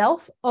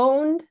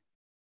self-owned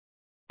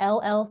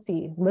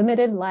LLC,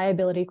 limited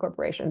liability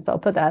corporation. So I'll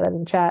put that in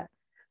the chat.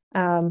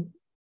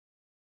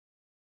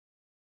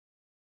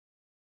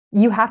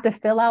 You have to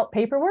fill out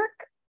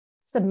paperwork,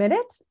 submit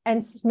it,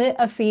 and submit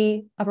a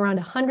fee of around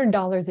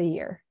 $100 a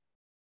year.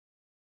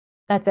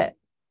 That's it.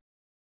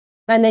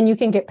 And then you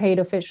can get paid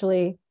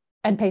officially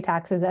and pay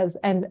taxes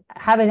and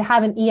have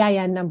an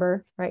EIN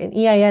number, right? An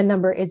EIN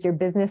number is your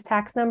business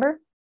tax number.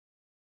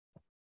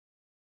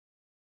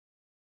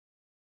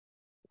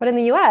 But in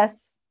the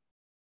US,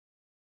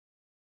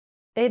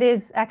 it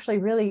is actually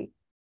really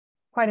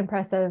quite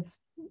impressive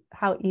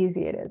how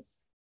easy it is.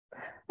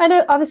 And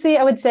obviously,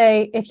 I would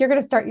say if you're going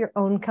to start your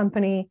own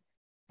company,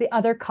 the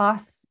other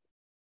costs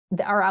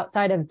that are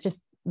outside of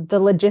just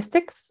the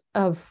logistics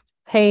of,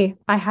 hey,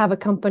 I have a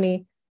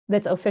company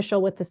that's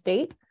official with the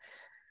state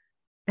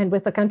and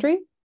with the country,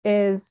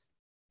 is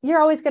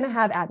you're always going to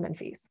have admin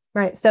fees,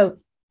 right? So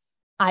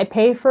I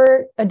pay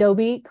for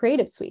Adobe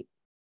Creative Suite.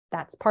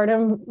 That's part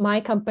of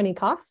my company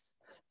costs.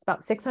 It's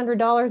about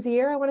 $600 a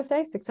year, I want to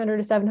say, $600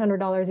 to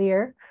 $700 a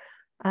year.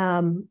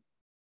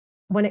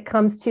 When it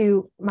comes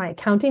to my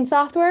accounting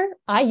software,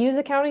 I use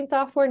accounting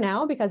software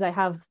now because I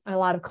have a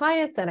lot of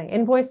clients and I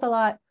invoice a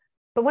lot.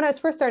 But when I was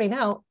first starting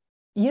out,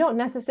 you don't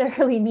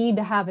necessarily need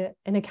to have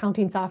an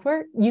accounting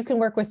software. You can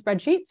work with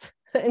spreadsheets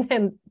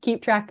and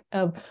keep track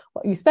of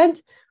what you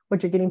spent,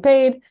 what you're getting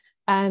paid,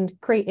 and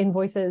create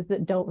invoices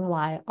that don't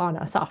rely on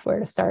a software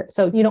to start.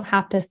 So you don't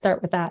have to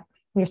start with that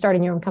when you're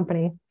starting your own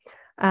company.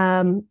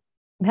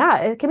 Yeah,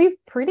 it can be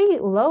pretty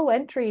low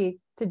entry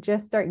to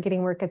just start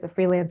getting work as a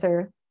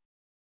freelancer.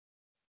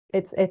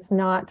 It's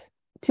not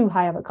too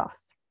high of a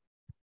cost.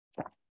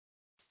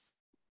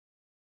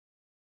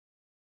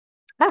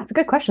 Ah, it's a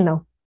good question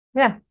though.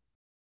 Yeah,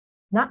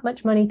 not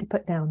much money to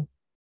put down.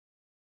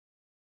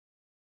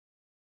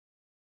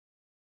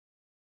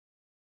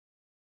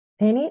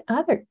 Any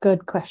other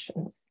good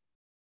questions?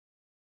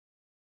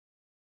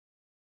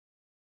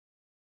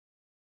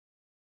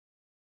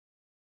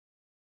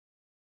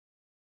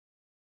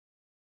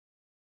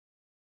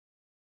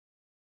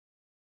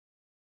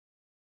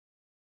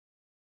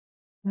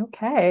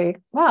 Okay,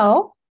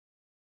 well,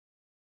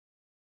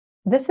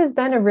 this has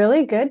been a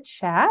really good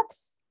chat.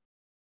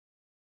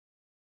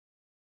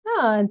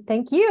 Oh,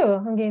 thank you.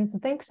 I'm getting some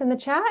thanks in the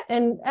chat.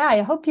 And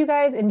I hope you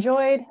guys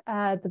enjoyed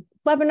the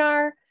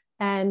webinar.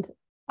 And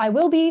I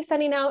will be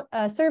sending out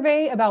a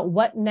survey about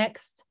what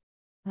next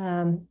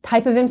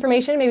type of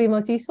information may be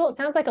most useful. It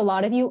sounds like a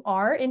lot of you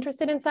are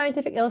interested in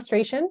scientific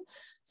illustration.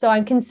 So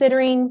I'm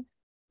considering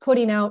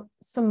putting out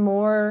some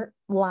more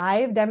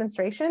live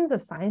demonstrations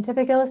of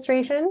scientific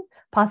illustration,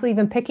 possibly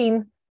even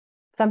picking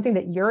something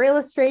that you're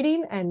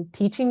illustrating and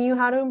teaching you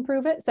how to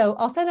improve it. So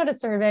I'll send out a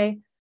survey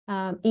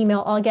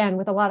email again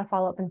with a lot of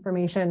follow-up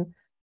information,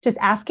 just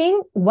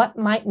asking what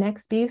might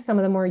next be some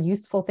of the more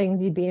useful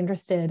things you'd be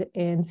interested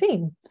in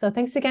seeing. So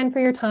thanks again for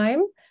your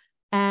time,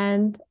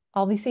 and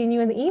I'll be seeing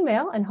you in the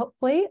email and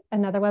hopefully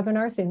another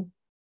webinar soon.